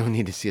there's no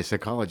need to see a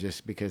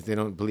psychologist because they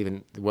don't believe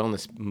in the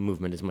wellness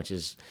movement as much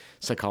as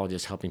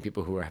psychologists helping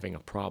people who are having a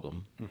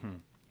problem.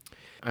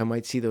 I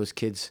might see those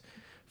kids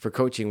for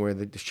coaching where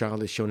the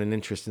child has shown an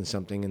interest in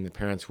something and the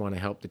parents want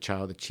to help the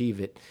child achieve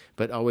it,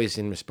 but always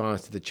in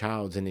response to the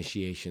child's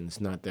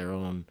initiations, not their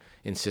own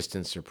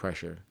insistence or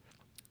pressure.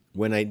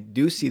 When I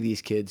do see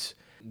these kids,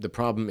 the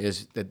problem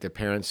is that their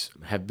parents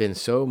have been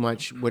so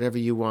much whatever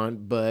you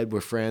want, bud,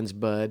 we're friends,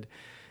 bud,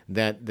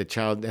 that the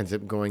child ends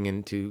up going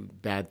into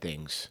bad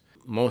things.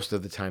 Most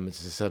of the time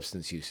it's a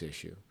substance use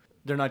issue.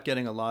 They're not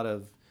getting a lot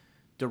of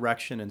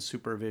direction and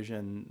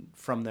supervision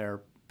from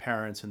their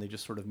parents, and they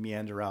just sort of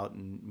meander out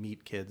and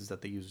meet kids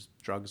that they use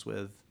drugs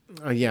with.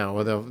 Yeah,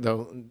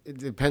 well, it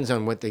depends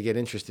on what they get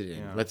interested in.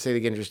 Yeah. Let's say they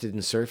get interested in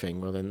surfing.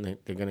 Well, then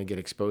they're going to get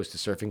exposed to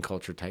surfing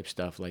culture type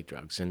stuff like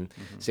drugs. And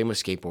same with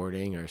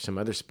skateboarding or some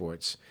other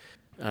sports.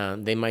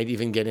 They might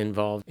even get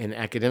involved in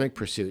academic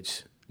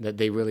pursuits that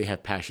they really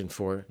have passion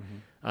for,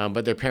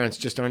 but their parents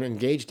just aren't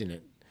engaged in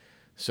it.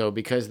 So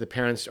because the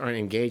parents aren't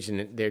engaged in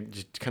it, they're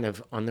just kind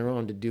of on their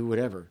own to do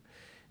whatever.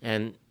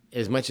 And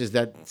as much as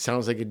that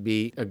sounds like it'd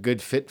be a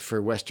good fit for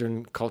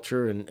Western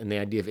culture and the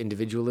idea of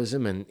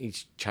individualism, and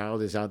each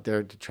child is out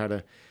there to try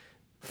to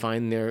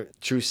find their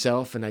true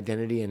self and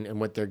identity and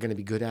what they're going to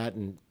be good at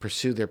and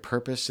pursue their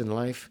purpose in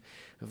life,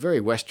 very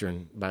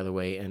Western, by the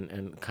way,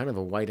 and kind of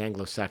a white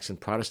Anglo-Saxon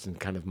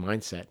Protestant kind of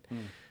mindset,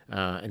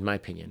 in my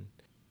opinion.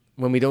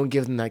 When we don't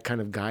give them that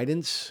kind of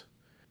guidance,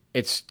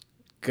 it's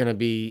going to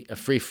be a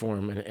free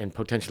form and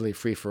potentially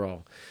free for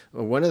all.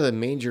 One of the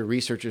major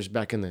researchers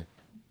back in the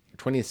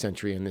 20th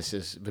century, and this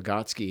is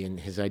Vygotsky and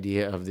his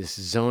idea of this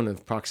zone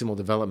of proximal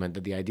development,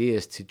 that the idea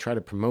is to try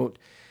to promote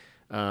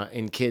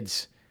in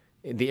kids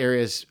the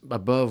areas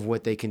above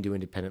what they can do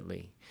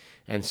independently.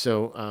 And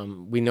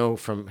so we know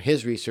from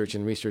his research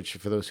and research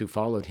for those who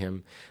followed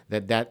him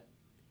that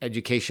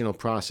educational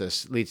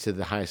process leads to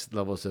the highest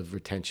levels of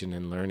retention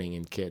and learning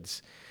in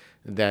kids.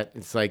 That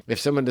it's like if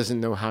someone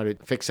doesn't know how to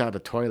fix out a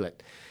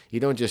toilet, you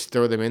don't just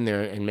throw them in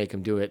there and make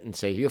them do it and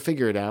say, you'll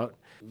figure it out.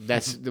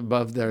 That's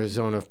above their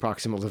zone of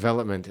proximal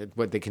development,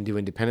 what they can do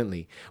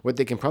independently. What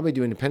they can probably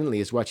do independently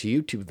is watch a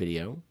YouTube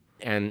video,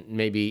 and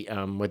maybe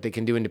what they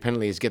can do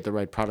independently is get the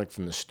right product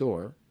from the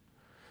store.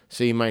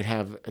 So you might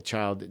have a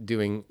child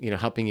doing,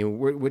 helping you,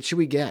 what should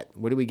we get?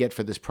 What do we get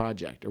for this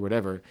project or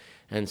whatever?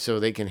 And so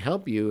they can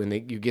help you, and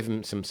you give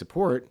them some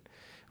support,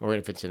 or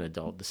if it's an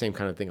adult, the same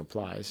kind of thing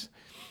applies.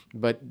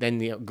 But then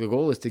the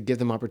goal is to give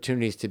them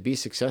opportunities to be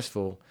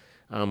successful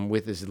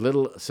with as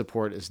little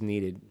support as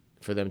needed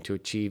for them to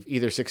achieve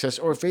either success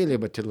or failure,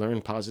 but to learn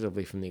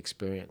positively from the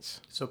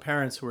experience. So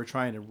parents who are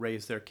trying to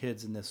raise their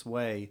kids in this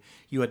way,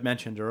 you had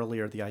mentioned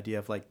earlier the idea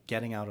of like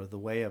getting out of the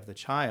way of the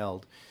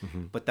child,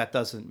 but that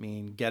doesn't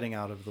mean getting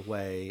out of the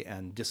way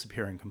and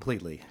disappearing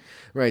completely.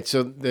 Right.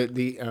 So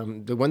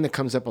the one that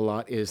comes up a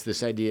lot is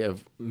this idea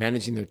of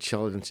managing their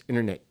children's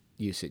internet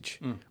usage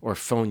or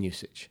phone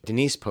usage.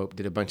 Denise Pope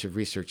did a bunch of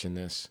research in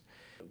this.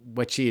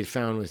 What she had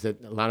found was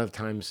that a lot of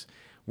times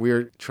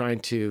we're trying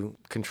to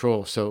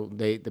control. So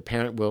the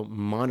parent will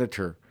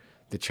monitor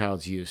the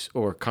child's use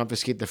or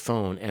confiscate the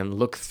phone and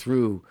look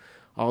through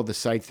all the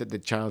sites that the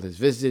child has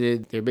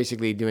visited. They're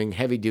basically doing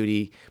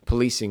heavy-duty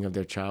policing of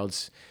their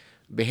child's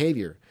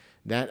behavior.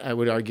 That, I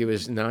would argue,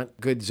 is not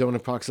good zone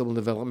of proximal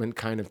development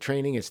kind of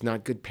training. It's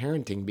not good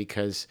parenting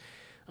because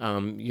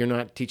you're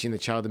not teaching the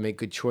child to make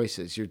good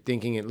choices. You're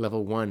thinking at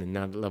level 1 and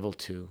not at level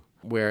 2,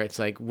 where it's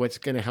like, what's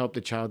going to help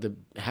the child to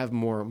have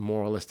more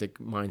moralistic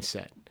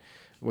mindset?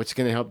 What's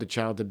going to help the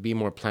child to be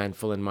more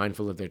planful and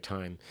mindful of their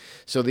time?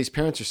 So these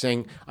parents are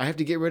saying, I have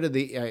to get rid of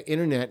the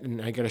internet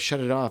and I got to shut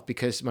it off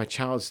because my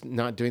child's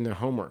not doing their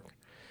homework.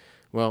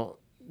 Well,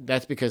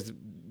 that's because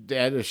the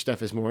other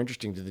stuff is more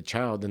interesting to the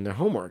child than their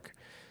homework.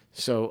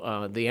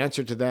 So the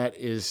answer to that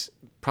is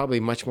probably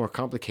much more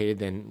complicated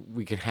than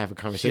we can have a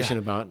conversation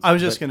about. I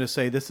was just going to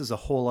say, this is a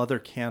whole other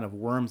can of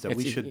worms that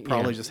we should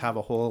probably just have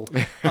a whole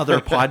other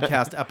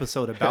podcast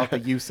episode about the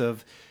use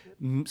of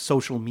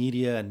social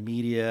media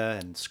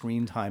and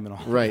screen time and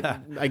all right.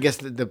 that. I guess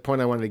the point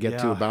I wanted to get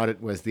to about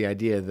it was the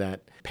idea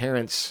that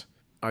parents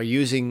are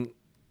using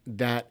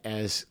that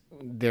as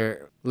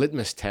their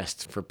litmus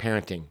test for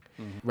parenting,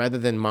 rather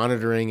than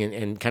monitoring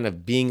and kind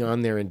of being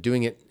on there and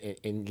doing it,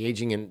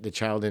 engaging in the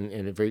child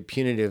in a very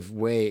punitive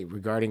way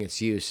regarding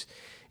its use,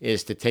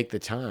 is to take the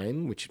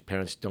time, which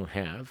parents don't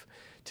have,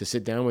 to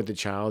sit down with the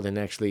child and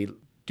actually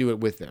do it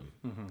with them.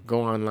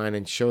 Go online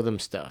and show them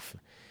stuff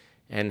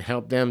and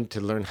help them to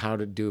learn how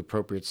to do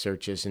appropriate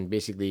searches. And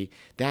basically,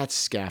 that's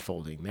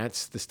scaffolding.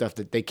 That's the stuff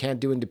that they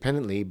can't do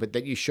independently, but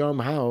that you show them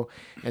how,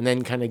 and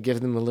then kind of give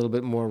them a little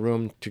bit more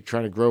room to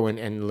try to grow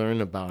and learn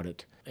about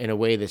it in a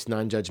way that's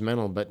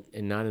non-judgmental, but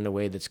not in a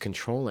way that's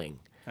controlling.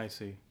 I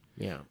see.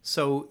 Yeah.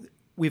 So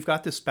we've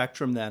got this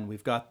spectrum then.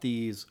 We've got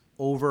these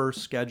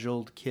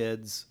over-scheduled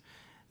kids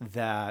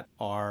that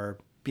are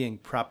being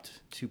prepped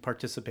to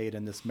participate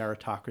in this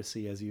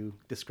meritocracy, as you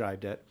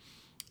described it.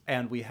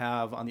 And we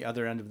have, on the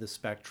other end of the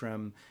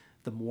spectrum,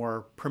 the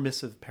more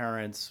permissive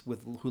parents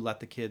who let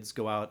the kids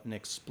go out and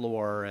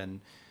explore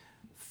and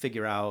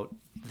figure out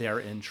their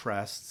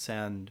interests.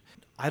 And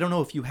I don't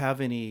know if you have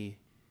any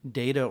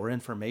data or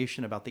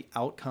information about the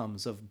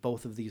outcomes of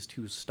both of these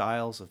two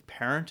styles of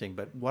parenting,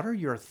 but what are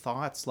your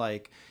thoughts?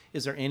 Like,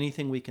 is there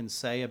anything we can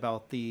say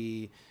about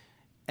the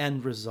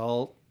end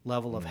result,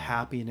 level of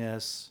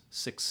happiness,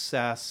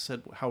 success,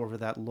 however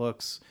that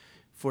looks,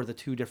 for the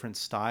two different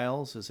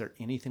styles? Is there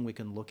anything we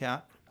can look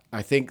at?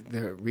 I think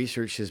the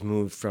research has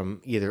moved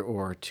from either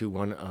or to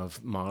one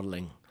of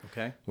modeling,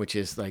 which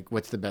is like,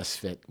 what's the best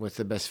fit? What's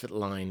the best fit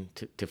line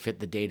to fit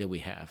the data we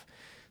have?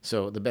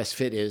 So the best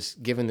fit is,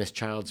 given this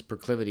child's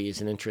proclivities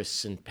and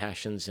interests and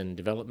passions and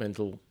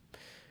developmental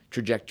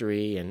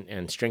trajectory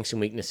and strengths and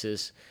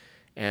weaknesses,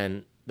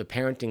 and the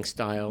parenting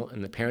style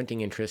and the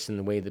parenting interests and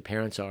the way the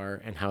parents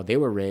are and how they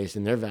were raised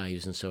and their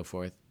values and so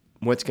forth,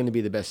 what's going to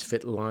be the best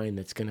fit line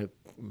that's going to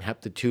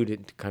help the two to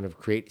kind of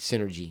create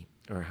synergy,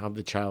 or help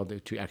the child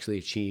to actually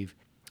achieve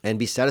and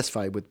be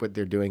satisfied with what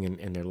they're doing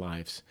in their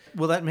lives.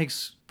 Well, that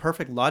makes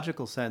perfect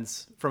logical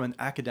sense from an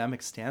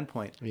academic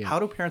standpoint. Yeah. How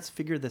do parents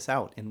figure this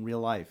out in real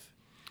life?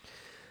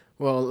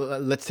 Well,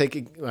 let's take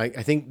it. I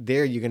think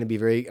there you're going to be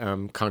very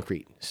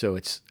concrete. So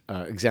its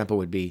example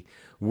would be,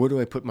 where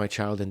do I put my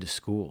child into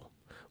school?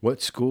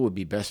 What school would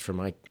be best for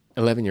my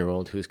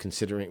 11-year-old who's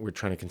we're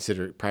trying to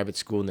consider private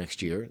school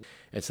next year?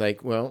 It's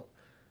like, well,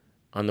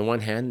 on the one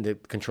hand, the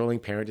controlling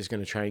parent is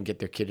going to try and get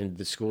their kid into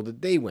the school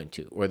that they went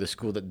to, or the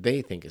school that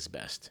they think is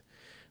best,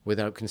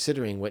 without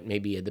considering what may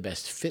be the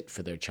best fit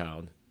for their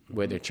child,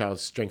 where their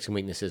child's strengths and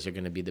weaknesses are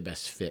going to be the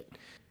best fit.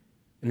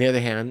 On the other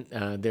hand,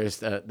 there's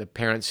the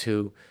parents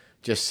who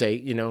just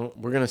say,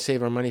 we're going to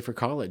save our money for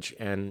college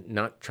and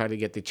not try to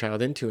get the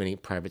child into any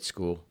private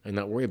school and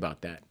not worry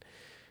about that.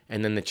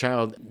 And then the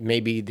child,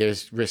 maybe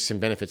there's risks and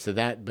benefits to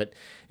that, but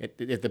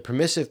if the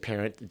permissive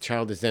parent, the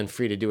child is then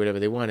free to do whatever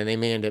they want, and they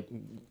may end up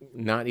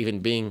not even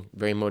being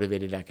very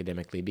motivated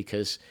academically,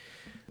 because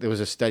there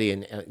was a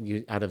study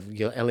out of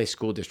LA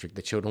School District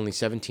that showed only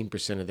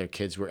 17% of their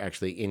kids were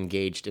actually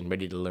engaged and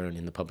ready to learn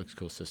in the public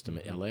school system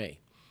at LA.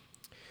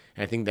 And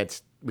I think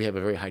we have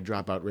a very high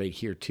dropout rate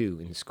here too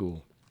in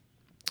school.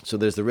 So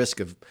there's the risk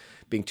of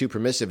being too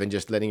permissive and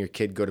just letting your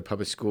kid go to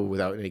public school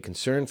without any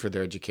concern for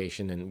their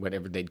education, and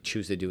whatever they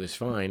choose to do is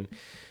fine,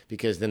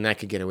 because then that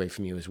could get away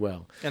from you as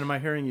well. And am I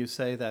hearing you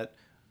say that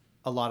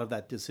a lot of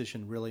that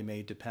decision really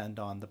may depend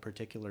on the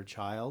particular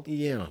child?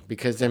 Yeah,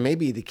 because there may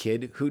be the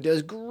kid who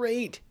does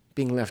great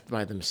being left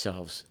by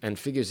themselves and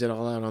figures it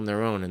all out on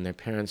their own, and their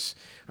parents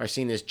are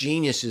seen as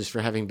geniuses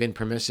for having been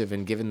permissive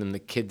and given them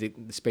the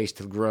space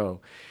to grow.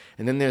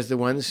 And then there's the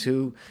ones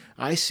who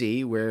I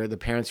see where the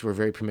parents were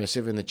very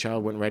permissive and the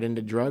child went right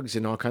into drugs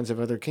and all kinds of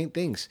other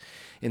things.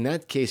 In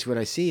that case, what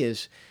I see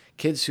is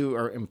kids who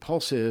are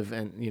impulsive,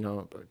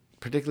 and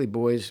particularly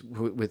boys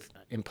with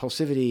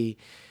impulsivity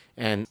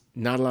and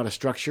not a lot of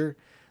structure,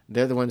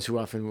 they're the ones who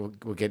often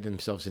will get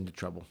themselves into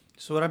trouble.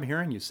 So what I'm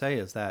hearing you say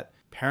is that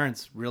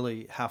parents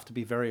really have to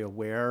be very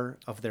aware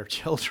of their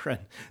children,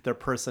 their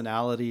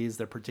personalities,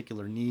 their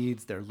particular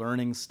needs, their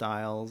learning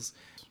styles.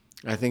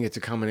 I think it's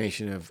a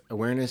combination of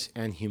awareness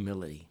and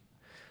humility.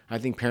 I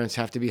think parents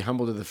have to be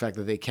humble to the fact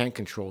that they can't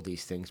control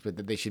these things, but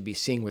that they should be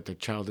seeing what their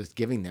child is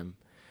giving them,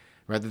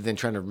 rather than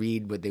trying to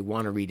read what they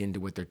want to read into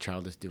what their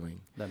child is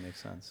doing. That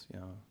makes sense,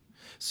 yeah.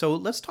 So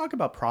let's talk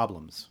about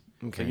problems.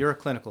 Okay. So you're a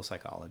clinical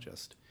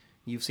psychologist.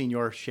 You've seen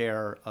your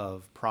share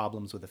of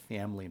problems with a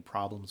family and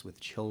problems with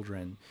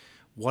children.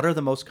 What are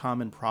the most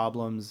common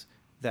problems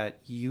that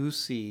you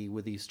see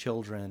with these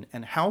children,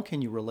 and how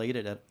can you relate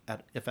it,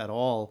 if at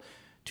all,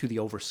 to the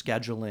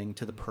overscheduling,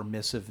 to the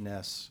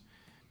permissiveness?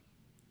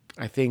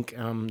 I think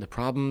the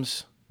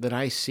problems that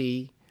I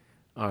see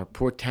are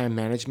poor time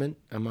management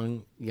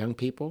among young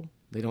people.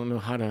 They don't know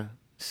how to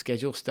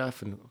schedule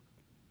stuff and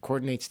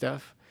coordinate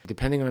stuff.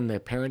 Depending on the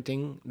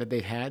parenting that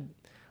they've had,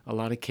 a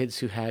lot of kids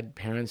who had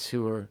parents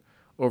who are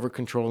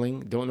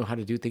over-controlling don't know how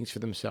to do things for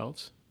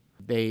themselves.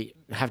 They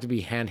have to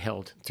be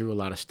handheld through a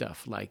lot of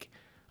stuff, like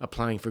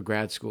applying for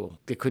grad school.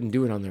 They couldn't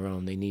do it on their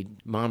own. They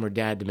need mom or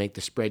dad to make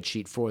the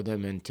spreadsheet for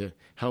them and to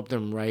help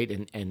them write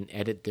and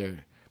edit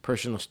their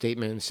personal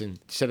statements and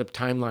set up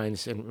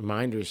timelines and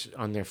reminders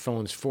on their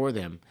phones for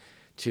them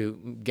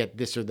to get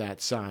this or that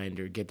signed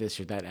or get this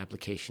or that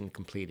application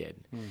completed.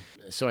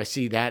 So I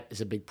see that as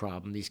a big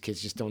problem. These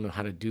kids just don't know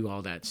how to do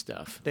all that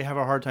stuff. They have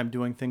a hard time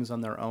doing things on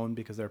their own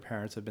because their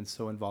parents have been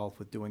so involved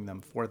with doing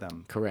them for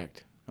them.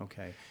 Correct.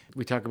 Okay.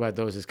 We talk about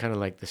those as kind of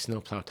like the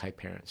snowplow type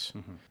parents.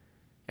 Mm-hmm.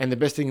 And the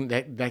best thing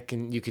that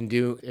you can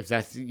do if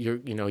that's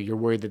you're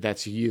worried that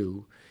that's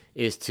you,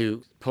 is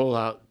to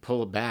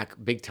pull back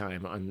big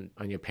time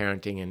on your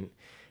parenting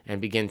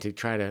and begin to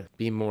try to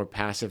be more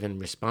passive and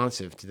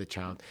responsive to the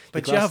child.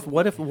 But Jeff,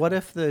 what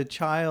if the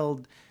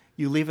child,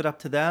 you leave it up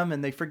to them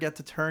and they forget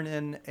to turn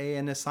in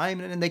an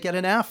assignment and they get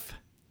an F?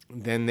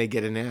 Then they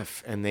get an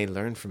F and they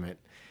learn from it.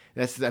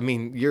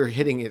 You're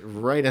hitting it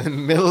right in the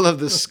middle of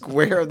the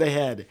square of the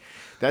head.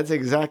 That's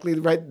exactly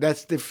right.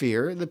 That's the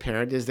fear. The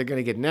parent is they're going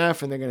to get an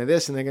F and they're going to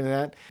this and they're going to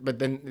that. But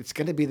then it's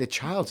going to be the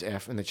child's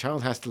F, and the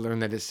child has to learn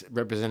that it's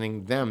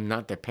representing them,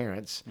 not their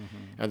parents,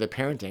 or the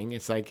parenting.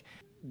 It's like,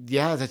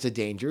 yeah, that's a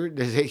danger.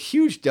 There's a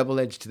huge double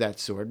edge to that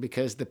sword,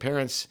 because the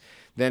parents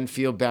then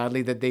feel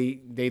badly that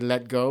they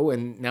let go,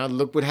 and now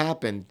look what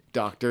happened,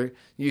 doctor,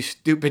 you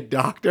stupid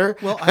doctor.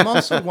 Well, I'm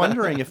also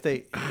wondering if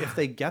they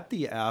get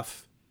the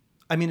F,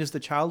 is the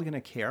child going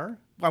to care?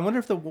 I wonder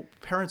if the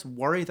parents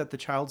worry that the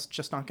child's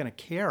just not going to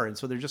care, and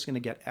so they're just going to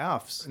get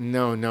Fs.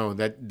 No,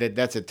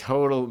 that's a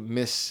total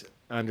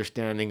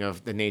misunderstanding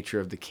of the nature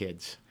of the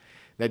kids.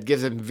 That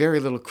gives them very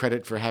little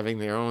credit for having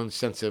their own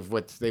sense of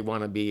what they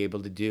want to be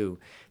able to do.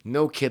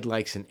 No kid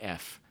likes an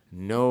F.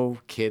 No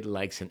kid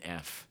likes an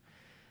F.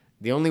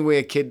 The only way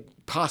a kid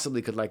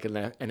possibly could like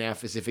an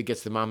F is if it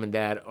gets the mom and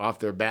dad off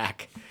their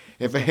back.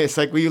 If it's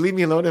like, will you leave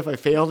me alone if I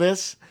fail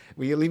this?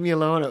 Will you leave me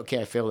alone?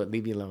 Okay, I failed it.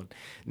 Leave me alone.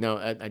 No,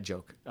 I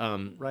joke.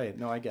 Right.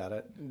 No, I get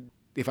it.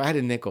 If I had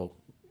a nickel,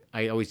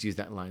 I always use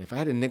that line. If I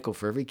had a nickel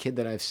for every kid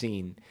that I've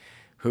seen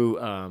who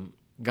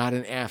got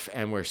an F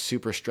and were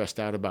super stressed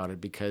out about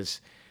it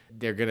because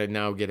they're going to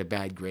now get a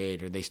bad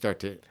grade, or they start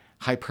to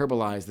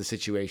hyperbolize the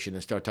situation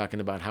and start talking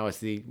about how it's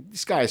the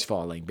sky is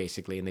falling,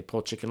 basically, and they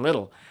pull Chicken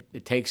Little.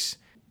 It takes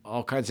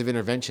all kinds of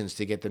interventions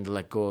to get them to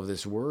let go of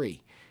this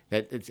worry.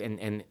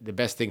 And the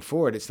best thing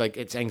for it,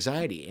 it's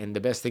anxiety. And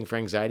the best thing for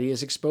anxiety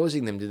is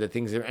exposing them to the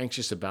things they're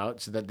anxious about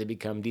so that they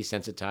become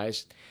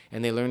desensitized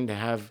and they learn to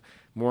have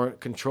more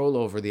control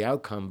over the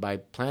outcome by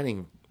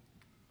planning.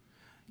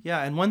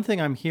 Yeah, and one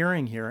thing I'm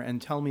hearing here,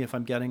 and tell me if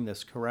I'm getting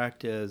this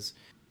correct, is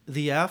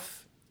the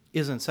F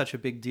isn't such a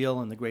big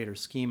deal in the greater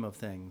scheme of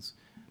things.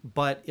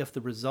 But if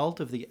the result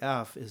of the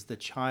F is the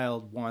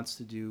child wants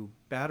to do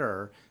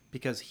better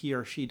because he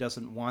or she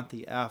doesn't want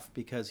the F,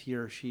 because he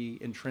or she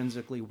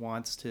intrinsically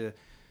wants to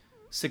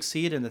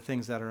succeed in the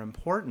things that are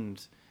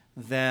important,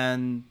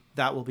 then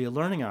that will be a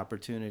learning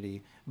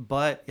opportunity.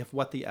 But if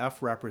what the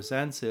F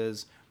represents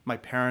is my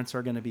parents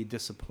are going to be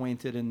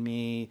disappointed in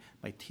me,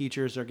 my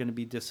teachers are going to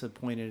be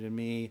disappointed in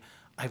me,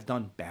 I've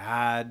done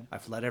bad,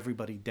 I've let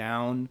everybody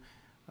down,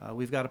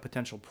 we've got a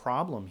potential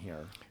problem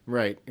here.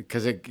 Right,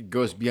 because it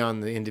goes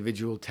beyond the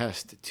individual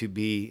test to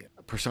be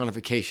a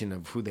personification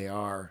of who they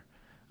are.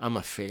 I'm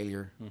a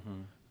failure.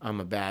 I'm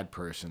a bad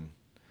person.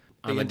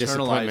 I'm a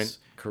disappointment.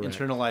 Correct.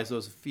 Internalize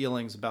those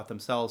feelings about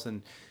themselves.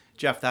 And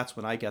Jeff, that's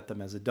when I get them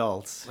as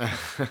adults.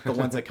 The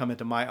ones that come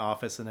into my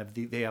office and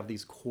they have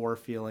these core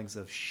feelings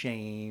of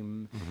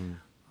shame,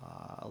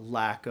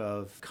 lack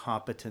of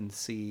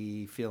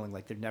competency, feeling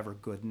like they're never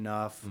good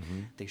enough.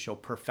 They show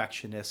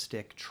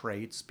perfectionistic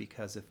traits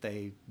because if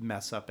they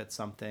mess up at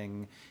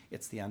something,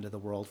 it's the end of the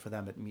world for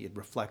them. It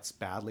reflects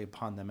badly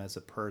upon them as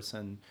a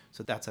person.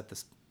 So that's at the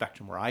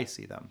spectrum where I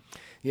see them.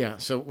 Yeah.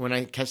 So when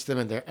I catch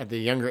them at the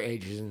younger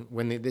ages, and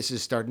when this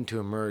is starting to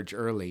emerge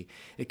early,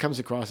 it comes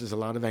across as a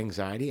lot of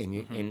anxiety. And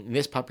in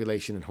this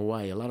population in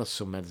Hawaii, a lot of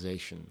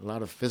somatization, a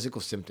lot of physical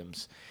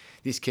symptoms.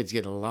 These kids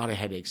get a lot of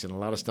headaches and a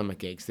lot of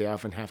stomach aches. They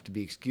often have to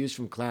be excused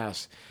from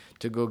class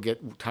to go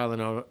get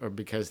Tylenol, or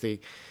because the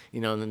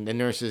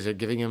nurses are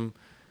giving them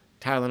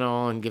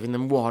Tylenol and giving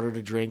them water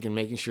to drink and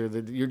making sure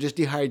that you're just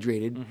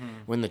dehydrated.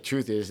 When the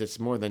truth is, it's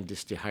more than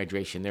just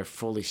dehydration. They're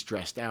fully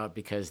stressed out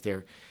because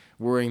they're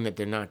worrying that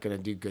they're not going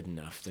to do good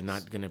enough. They're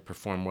not going to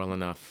perform well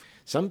enough.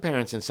 Some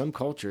parents in some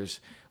cultures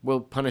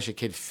will punish a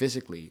kid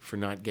physically for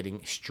not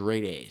getting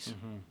straight A's.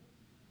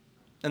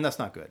 And that's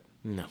not good.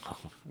 No.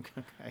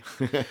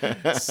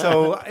 Okay.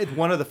 So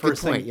one of the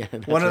first things,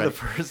 the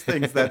first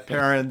things that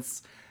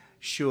parents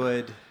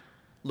should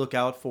look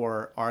out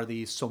for are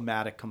these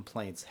somatic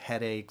complaints,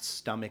 headaches,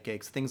 stomach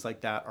aches, things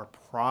like that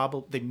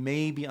they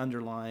may be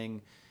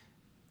underlying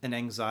an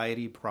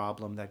anxiety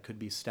problem that could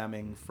be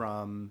stemming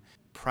from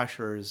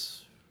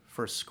pressures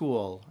for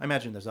school. I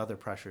imagine there's other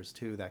pressures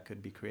too that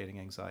could be creating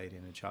anxiety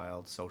in a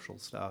child, social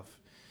stuff.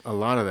 A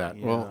lot of that.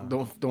 Yeah. Well,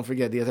 don't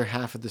forget the other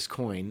half of this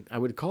coin. I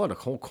would call it a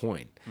whole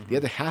coin. The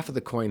other half of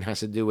the coin has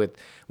to do with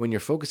when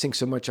you're focusing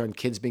so much on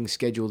kids being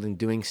scheduled and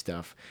doing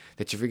stuff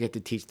that you forget to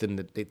teach them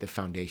the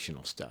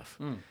foundational stuff,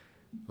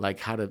 like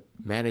how to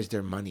manage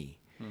their money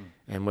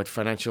and what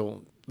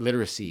financial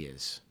literacy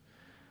is,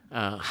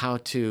 how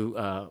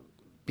to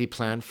be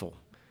planful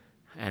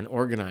and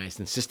organized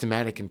and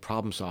systematic in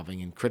problem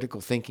solving and critical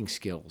thinking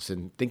skills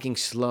and thinking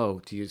slow,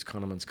 to use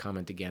Kahneman's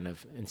comment again,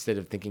 instead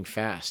of thinking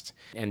fast.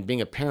 And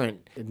being a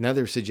parent,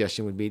 another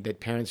suggestion would be that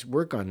parents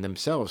work on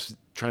themselves,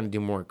 trying to do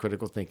more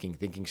critical thinking,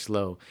 thinking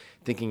slow,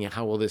 thinking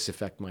how will this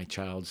affect my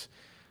child's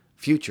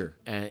future,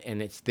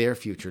 and it's their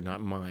future, not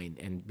mine,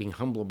 and being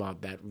humble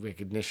about that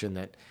recognition,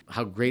 that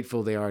how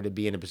grateful they are to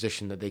be in a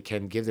position that they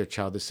can give their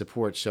child the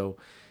support. So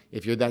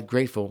if you're that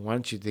grateful, why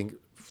don't you think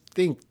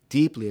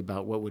deeply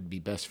about what would be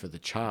best for the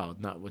child,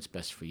 not what's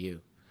best for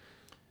you.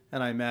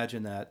 And I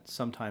imagine that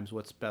sometimes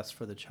what's best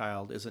for the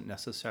child isn't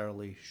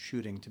necessarily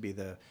shooting to be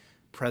the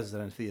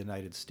president of the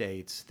United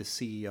States, the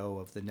CEO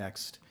of the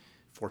next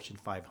Fortune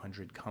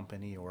 500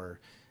 company,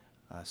 or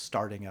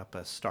starting up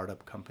a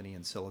startup company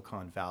in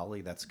Silicon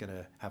Valley that's going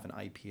to have an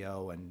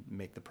IPO and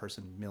make the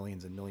person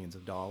millions and millions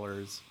of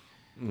dollars.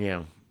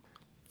 Yeah.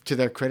 To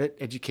their credit,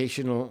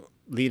 educational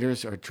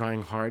leaders are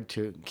trying hard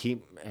to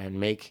keep and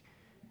make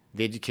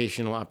the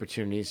educational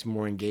opportunities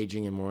more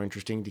engaging and more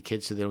interesting to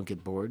kids so they don't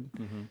get bored.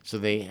 So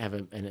they have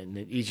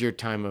an easier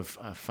time of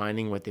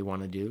finding what they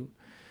want to do.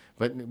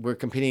 But we're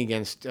competing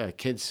against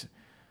kids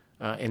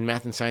in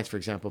math and science, for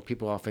example.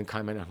 People often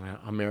comment on how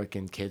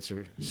American kids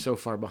are so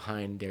far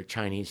behind their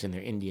Chinese and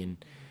their Indian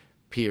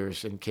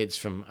peers and kids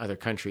from other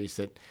countries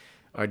that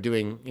are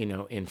doing,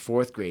 in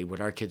fourth grade what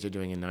our kids are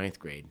doing in ninth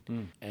grade.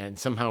 And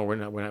somehow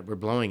we're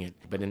blowing it.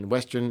 But in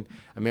Western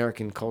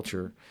American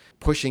culture,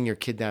 pushing your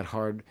kid that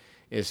hard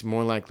is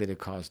more likely to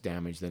cause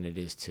damage than it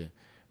is to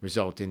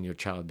result in your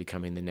child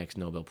becoming the next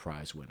Nobel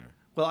Prize winner.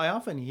 Well, I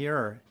often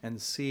hear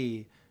and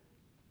see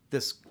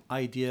this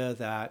idea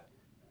that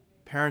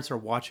parents are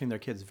watching their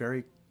kids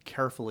very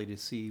carefully to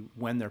see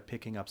when they're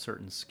picking up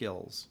certain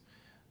skills.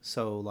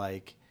 So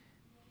like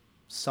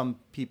some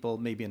people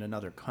maybe in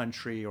another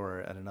country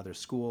or at another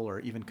school, or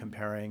even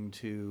comparing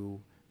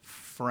to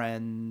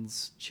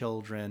friends'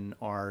 children,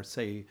 are,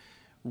 say,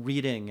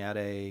 reading at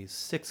a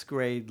sixth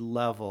grade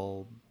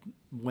level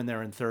when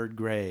they're in third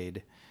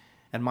grade,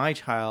 and my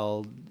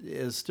child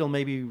is still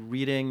maybe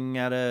reading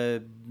at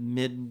a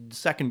mid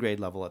second grade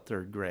level at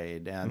third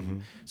grade,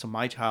 and so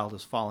my child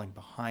is falling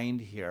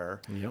behind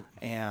here.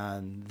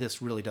 And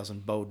this really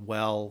doesn't bode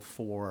well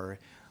for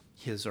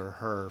his or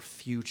her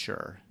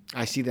future.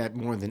 I see that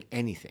more than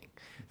anything.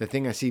 The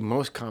thing I see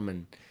most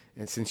common,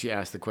 and since you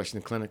asked the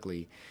question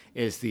clinically,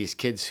 is these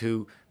kids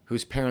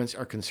whose parents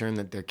are concerned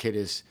that their kid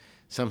is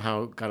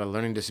somehow got a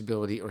learning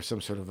disability or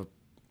some sort of a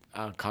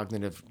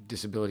cognitive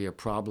disability or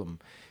problem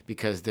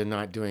because they're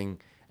not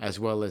doing as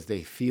well as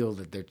they feel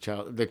that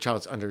their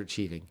child's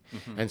underachieving.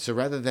 And so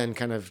rather than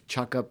kind of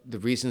chalk up the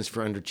reasons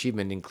for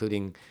underachievement,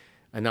 including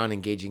a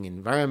non-engaging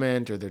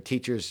environment or their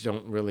teachers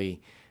don't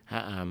really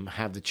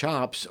have the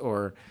chops,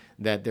 or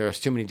that there are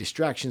too many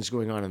distractions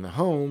going on in the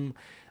home.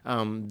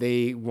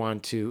 They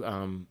want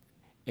to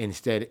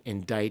instead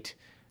indict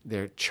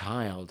their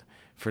child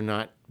for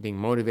not being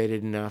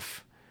motivated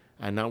enough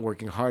and not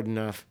working hard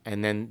enough,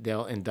 and then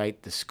they'll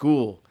indict the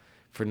school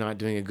for not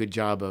doing a good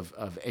job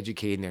of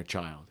educating their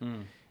child.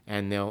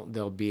 And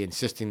they'll be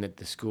insisting that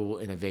the school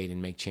innovate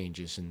and make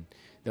changes, and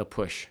they'll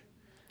push.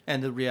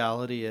 And the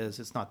reality is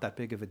it's not that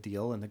big of a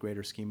deal in the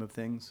greater scheme of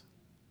things.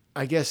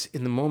 I guess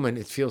in the moment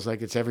it feels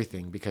like it's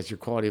everything because your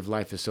quality of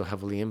life is so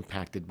heavily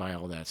impacted by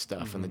all that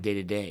stuff on the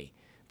day-to-day.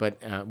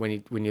 But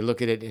when you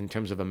look at it in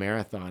terms of a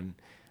marathon,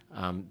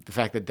 the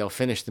fact that they'll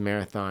finish the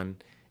marathon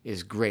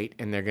is great,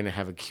 and they're going to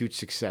have a huge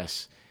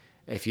success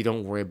if you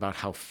don't worry about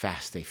how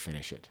fast they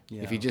finish it.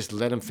 Yeah. If you just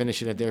let them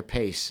finish it at their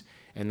pace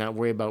and not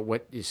worry about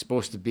what is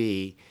supposed to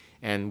be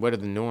and what are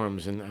the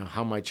norms and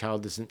how my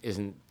child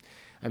isn't.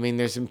 I mean,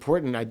 there's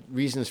important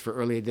reasons for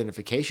early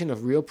identification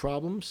of real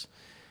problems,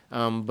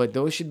 but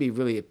those should be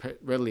really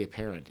readily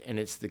apparent. And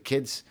it's the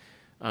kids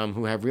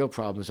who have real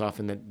problems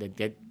often that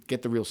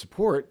get the real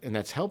support, and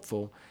that's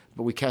helpful.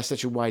 But we cast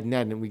such a wide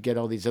net, and we get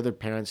all these other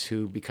parents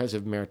who, because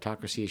of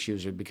meritocracy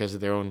issues or because of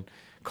their own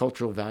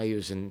cultural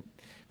values and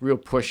real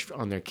push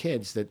on their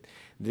kids, that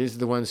these are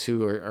the ones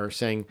who are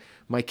saying,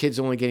 my kid's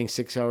only getting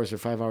 6 hours or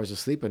 5 hours of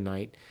sleep a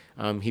night.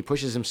 He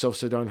pushes himself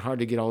so darn hard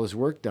to get all his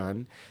work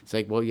done. It's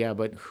like, well, yeah,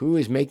 but who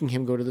is making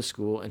him go to the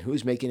school, and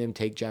who's making him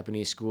take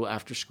Japanese school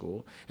after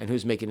school, and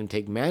who's making him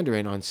take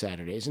Mandarin on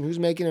Saturdays, and who's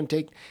making him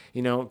take,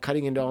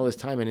 cutting into all his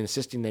time and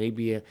insisting that he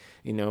be a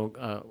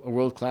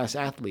world-class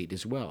athlete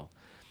as well.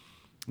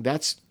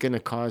 That's going to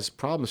cause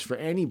problems for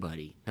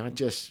anybody, not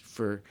just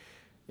for,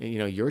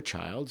 your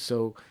child.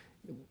 So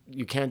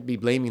you can't be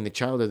blaming the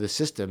child or the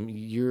system.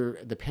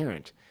 You're the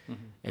parent.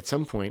 Mm-hmm. At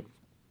some point,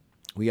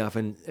 we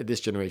often, at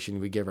this generation,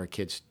 we give our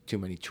kids too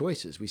many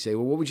choices. We say,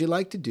 well, what would you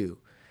like to do?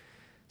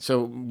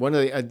 So one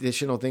of the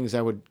additional things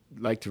I would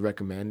like to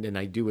recommend, and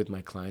I do with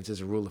my clients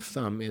as a rule of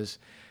thumb, is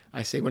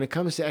I say when it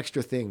comes to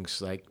extra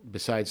things, like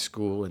besides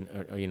school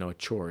and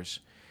chores,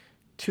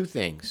 two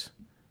things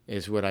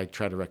is what I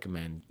try to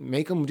recommend.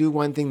 Make them do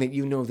one thing that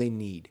they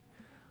need.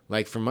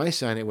 Like for my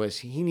son,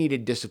 he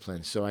needed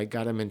discipline, so I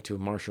got him into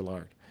martial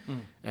art,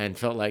 and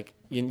felt like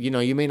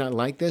you may not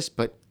like this,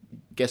 but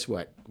guess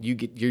what?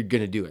 You're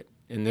gonna do it,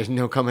 and there's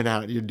no coming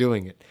out. You're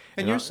doing it.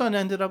 And your son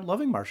ended up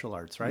loving martial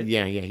arts, right?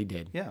 Yeah, he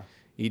did. Yeah,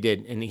 he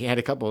did, and he had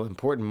a couple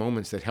important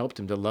moments that helped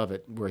him to love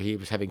it, where he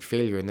was having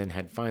failure and then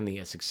had finally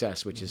a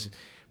success, which is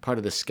part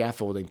of the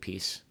scaffolding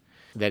piece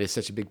that is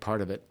such a big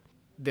part of it.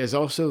 There's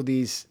also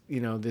there's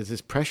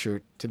this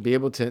pressure to be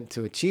able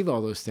to achieve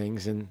all those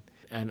things, and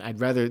I'd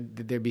rather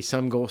that there be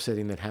some goal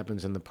setting that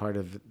happens on the part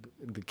of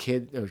the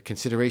kid, or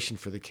consideration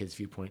for the kid's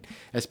viewpoint.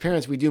 As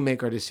parents, we do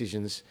make our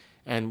decisions,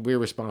 and we're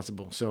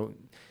responsible. So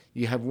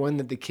you have one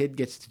that the kid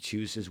gets to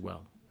choose as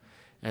well.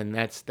 And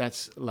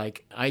that's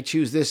like, I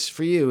choose this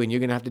for you, and you're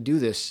going to have to do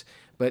this.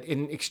 But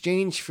in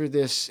exchange for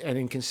this, and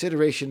in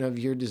consideration of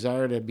your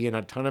desire to be an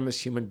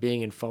autonomous human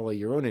being and follow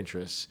your own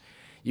interests,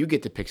 you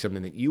get to pick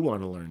something that you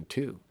want to learn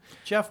too.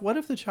 Jeff, what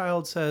if the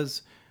child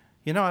says,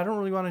 I don't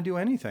really want to do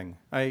anything.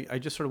 I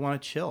just sort of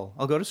want to chill.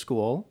 I'll go to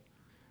school.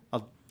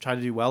 I'll try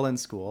to do well in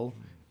school.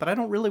 But I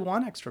don't really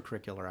want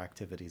extracurricular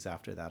activities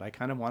after that. I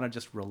kind of want to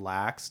just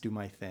relax, do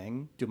my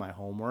thing, do my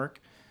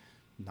homework,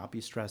 not be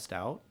stressed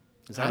out.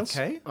 Is that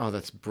okay? Oh,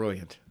 that's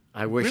brilliant.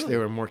 I wish Really? there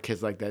were more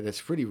kids like that.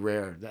 That's pretty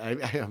rare.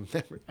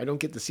 I don't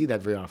get to see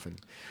that very often.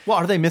 Well,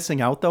 are they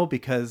missing out, though,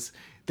 because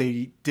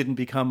they didn't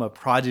become a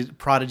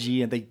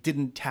prodigy and they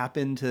didn't tap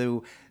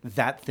into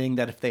that thing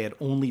that if they had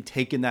only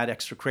taken that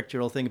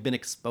extracurricular thing, been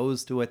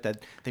exposed to it,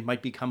 that they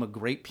might become a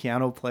great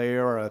piano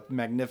player or a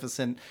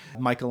magnificent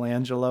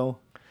Michelangelo?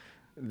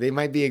 They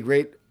might be a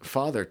great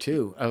father,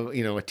 too,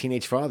 a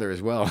teenage father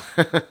as well.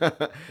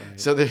 Right.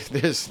 So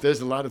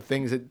there's a lot of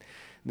things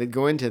that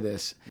go into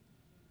this.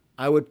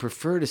 I would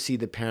prefer to see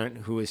the parent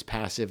who is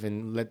passive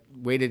and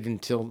waited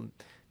until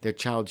their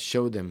child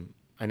showed them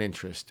an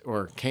interest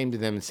or came to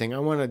them and saying, I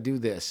want to do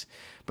this.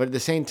 But at the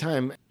same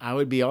time, I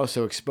would be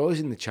also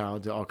exposing the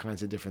child to all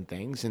kinds of different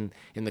things. And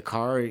in the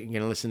car, you're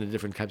going to listen to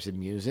different types of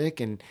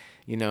music. And,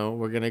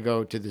 we're going to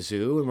go to the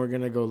zoo, and we're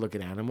going to go look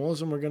at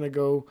animals, and we're going to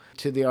go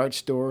to the art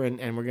store,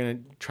 and we're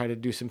going to try to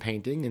do some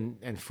painting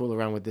and fool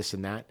around with this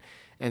and that,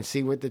 and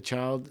see what the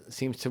child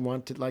seems to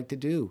like to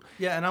do.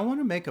 Yeah, and I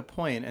want to make a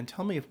point, and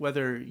tell me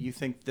whether you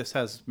think this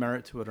has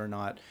merit to it or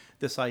not.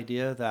 This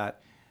idea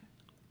that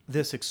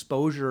this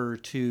exposure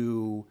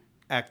to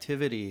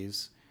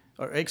activities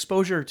or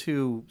exposure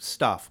to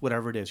stuff,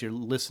 whatever it is, you're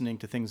listening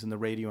to things in the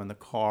radio in the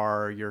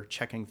car, you're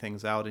checking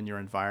things out in your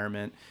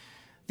environment,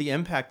 the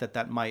impact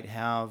that might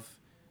have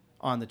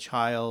on the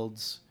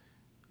child's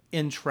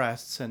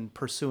interests and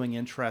pursuing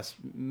interests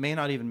may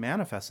not even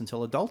manifest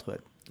until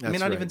adulthood. You may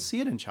not even see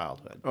it in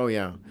childhood. Oh,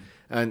 yeah.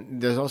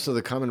 And there's also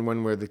the common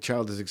one where the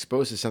child is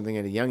exposed to something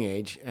at a young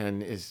age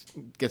and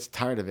gets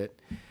tired of it.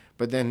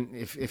 But then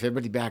if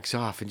everybody backs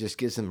off and just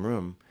gives them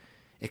room,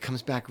 it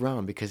comes back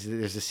around because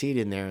there's a seed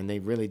in there and they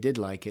really did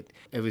like it.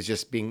 It was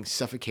just being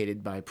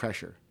suffocated by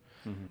pressure.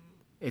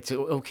 It's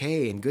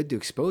okay and good to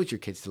expose your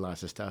kids to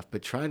lots of stuff,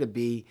 but try to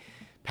be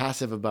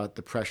passive about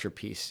the pressure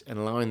piece and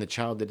allowing the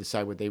child to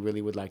decide what they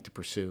really would like to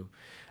pursue.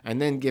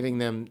 And then giving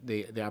them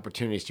the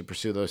opportunities to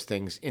pursue those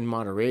things in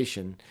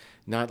moderation,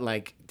 not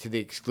like to the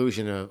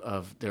exclusion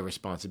of their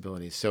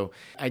responsibilities. So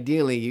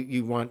ideally,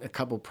 you want a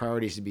couple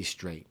priorities to be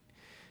straight.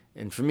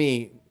 And for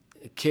me,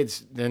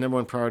 kids, their number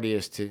one priority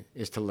is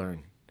to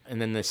learn. And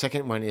then the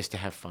second one is to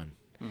have fun.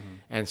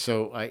 And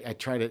so I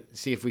try to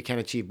see if we can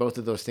achieve both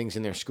of those things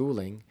in their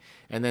schooling.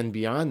 And then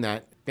beyond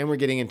that, then we're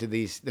getting into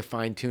the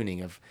fine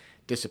tuning of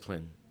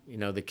discipline.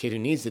 The kid who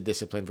needs the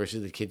discipline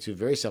versus the kids who are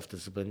very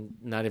self-disciplined.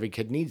 Not every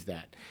kid needs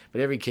that. But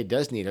every kid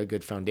does need a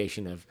good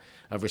foundation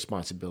of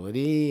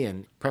responsibility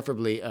and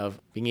preferably of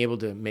being able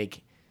to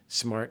make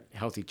smart,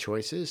 healthy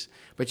choices.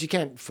 But you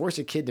can't force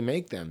a kid to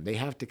make them. They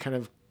have to kind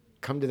of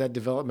come to that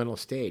developmental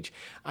stage.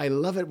 I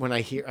love it when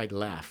I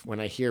laugh when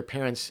I hear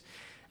parents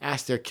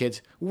ask their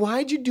kids,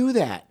 "Why'd you do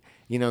that?"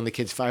 And the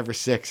kid's 5 or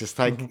 6. It's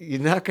like, you're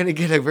not going to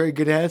get a very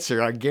good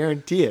answer. I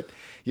guarantee it.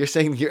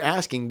 You're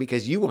asking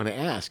because you want to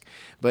ask.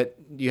 But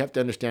you have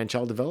to understand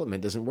child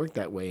development doesn't work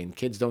that way. And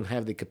kids don't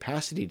have the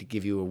capacity to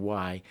give you a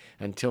why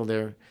until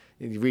they've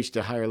reached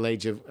a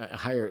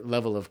higher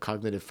level of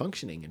cognitive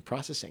functioning and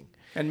processing.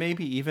 And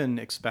maybe even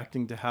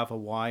expecting to have a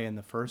why in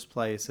the first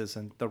place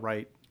isn't the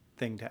right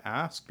thing to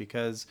ask,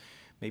 because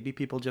maybe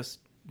people just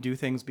do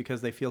things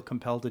because they feel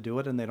compelled to do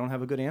it and they don't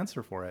have a good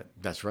answer for it.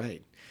 That's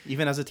right.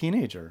 Even as a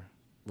teenager.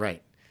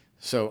 Right.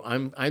 So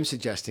I'm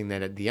suggesting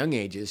that at the young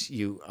ages,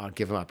 you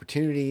give them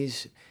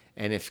opportunities,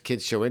 and if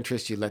kids show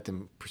interest, you let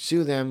them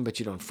pursue them, but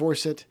you don't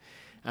force it.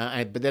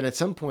 But then at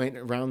some point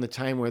around the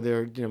time where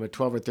they're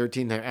 12 or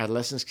 13, their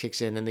adolescence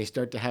kicks in, and they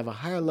start to have a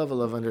higher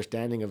level of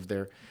understanding of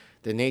the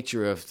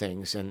nature of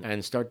things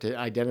and start to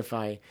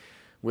identify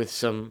with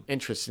some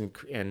interests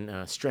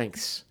and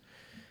strengths.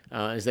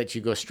 Is that you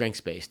go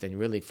strengths-based and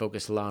really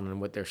focus a lot on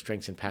what their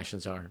strengths and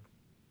passions are,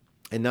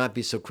 and not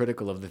be so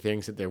critical of the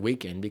things that they're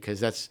weak in, because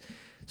that's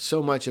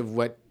so much of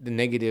what the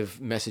negative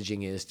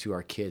messaging is to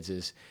our kids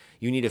is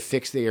you need to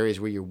fix the areas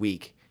where you're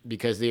weak,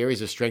 because the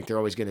areas of strength are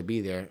always going to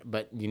be there,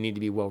 but you need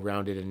to be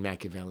well-rounded and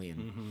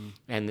Machiavellian.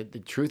 And the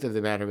truth of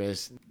the matter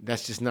is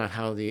that's just not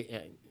how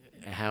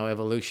how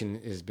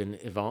evolution has been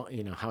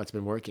how it's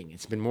been working.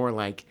 It's been more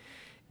like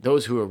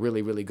those who are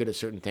really, really good at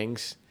certain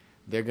things,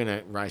 they're going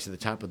to rise to the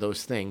top of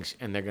those things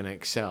and they're going to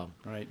excel.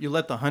 Right. You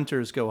let the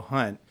hunters go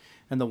hunt,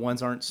 and the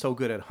ones aren't so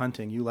good at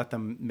hunting, you let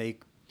them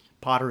make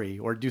pottery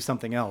or do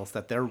something else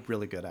that they're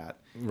really good at.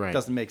 Right. It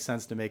doesn't make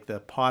sense to make the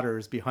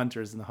potters be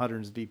hunters and the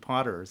hunters be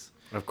potters.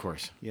 Of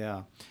course.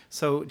 Yeah.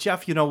 So,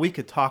 Jeff, we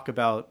could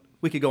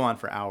go on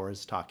for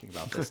hours talking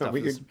about this stuff.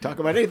 We could talk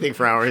about anything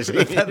for hours.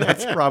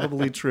 That's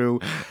probably true.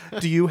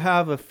 Do you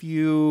have a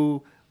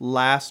few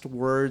last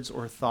words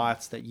or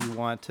thoughts that you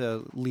want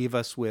to leave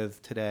us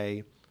with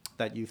today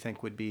that you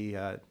think would be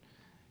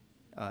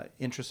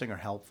interesting or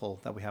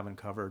helpful that we haven't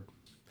covered?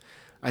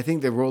 I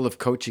think the role of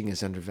coaching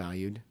is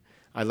undervalued.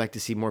 I'd like to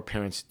see more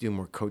parents do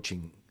more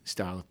coaching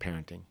style of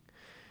parenting,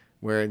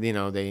 where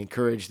they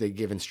encourage, they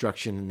give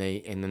instruction,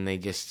 and then they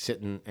just sit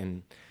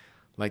and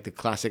like the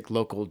classic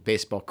local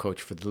baseball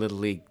coach for the little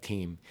league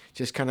team,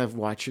 just kind of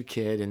watch your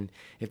kid, and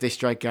if they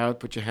strike out,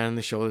 put your hand on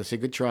the shoulder and say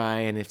good try,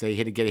 and if they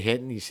get a hit,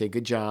 and you say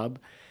good job,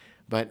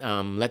 but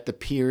let the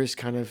peers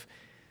kind of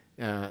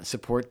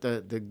support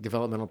the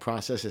developmental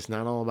process. It's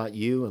not all about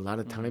you. A lot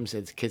of times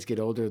as kids get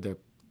older, their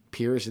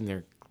peers and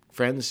their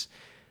friends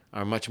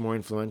are much more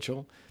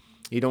influential.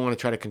 You don't want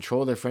to try to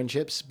control their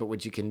friendships, but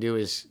what you can do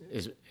is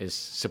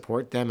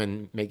support them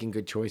and making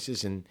good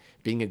choices and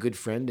being a good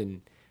friend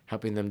and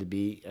helping them to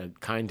be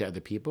kind to other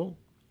people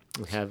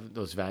and have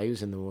those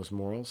values and those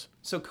morals.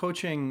 So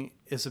coaching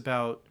is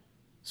about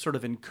sort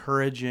of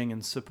encouraging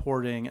and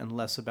supporting and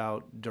less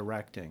about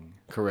directing.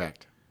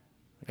 Correct.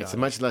 It's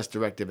much less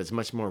directive. It's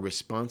much more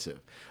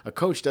responsive. A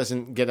coach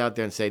doesn't get out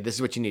there and say, this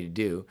is what you need to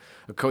do.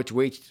 A coach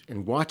waits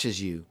and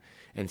watches you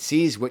and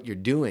sees what you're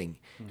doing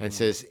and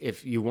says,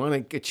 if you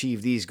want to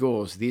achieve these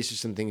goals, these are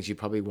some things you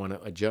probably want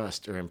to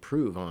adjust or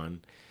improve on.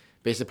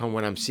 Based upon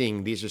what I'm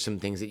seeing, these are some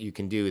things that you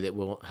can do that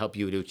will help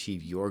you to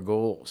achieve your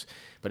goals.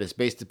 But it's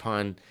based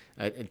upon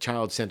a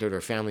child-centered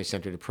or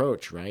family-centered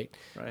approach, right?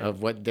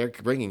 Of what they're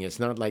bringing. It's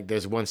not like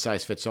there's one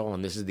size fits all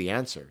and this is the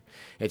answer.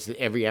 It's that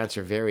every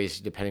answer varies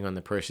depending on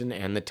the person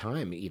and the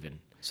time even.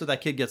 So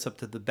that kid gets up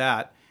to the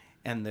bat,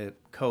 and the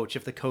coach,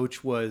 if the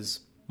coach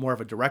was more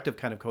of a directive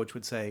kind of coach,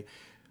 would say,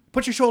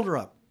 put your shoulder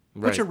up,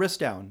 put your wrist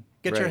down,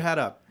 get your head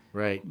up.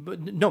 Right.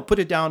 But no, put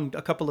it down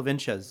a couple of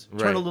inches.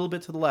 Turn a little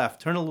bit to the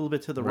left. Turn a little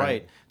bit to the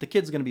right. The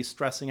kid's going to be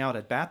stressing out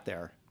at bat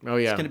there. Oh,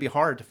 yeah. It's going to be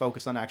hard to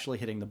focus on actually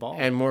hitting the ball.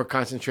 And more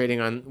concentrating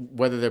on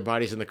whether their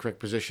body's in the correct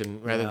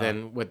position rather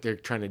than what they're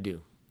trying to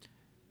do.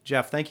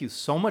 Jeff, thank you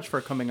so much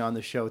for coming on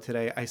the show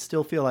today. I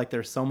still feel like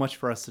there's so much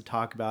for us to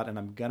talk about, and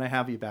I'm going to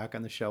have you back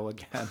on the show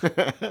again.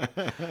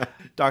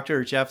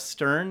 Dr. Jeff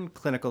Stern,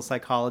 clinical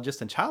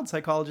psychologist and child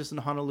psychologist in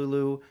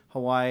Honolulu,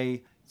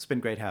 Hawaii. It's been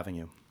great having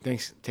you.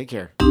 Thanks. Take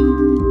care.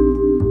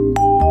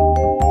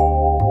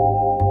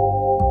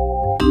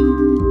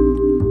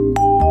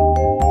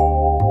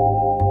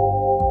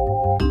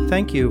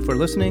 Thank you for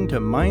listening to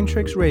Mind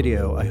Tricks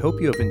Radio. I hope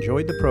you have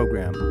enjoyed the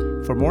program.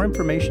 For more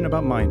information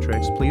about Mind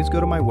Tricks, please go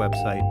to my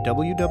website,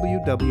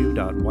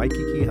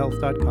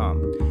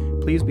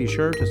 www.waikikihealth.com. Please be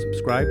sure to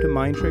subscribe to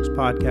Mind Tricks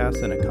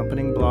podcast and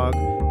accompanying blog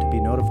to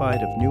be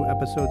notified of new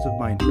episodes of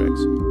Mind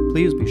Tricks.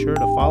 Please be sure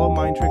to follow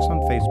Mind Tricks on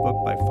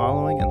Facebook by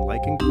following and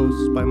liking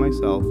posts by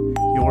myself,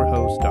 your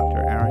host,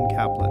 Dr. Aaron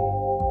Kaplan.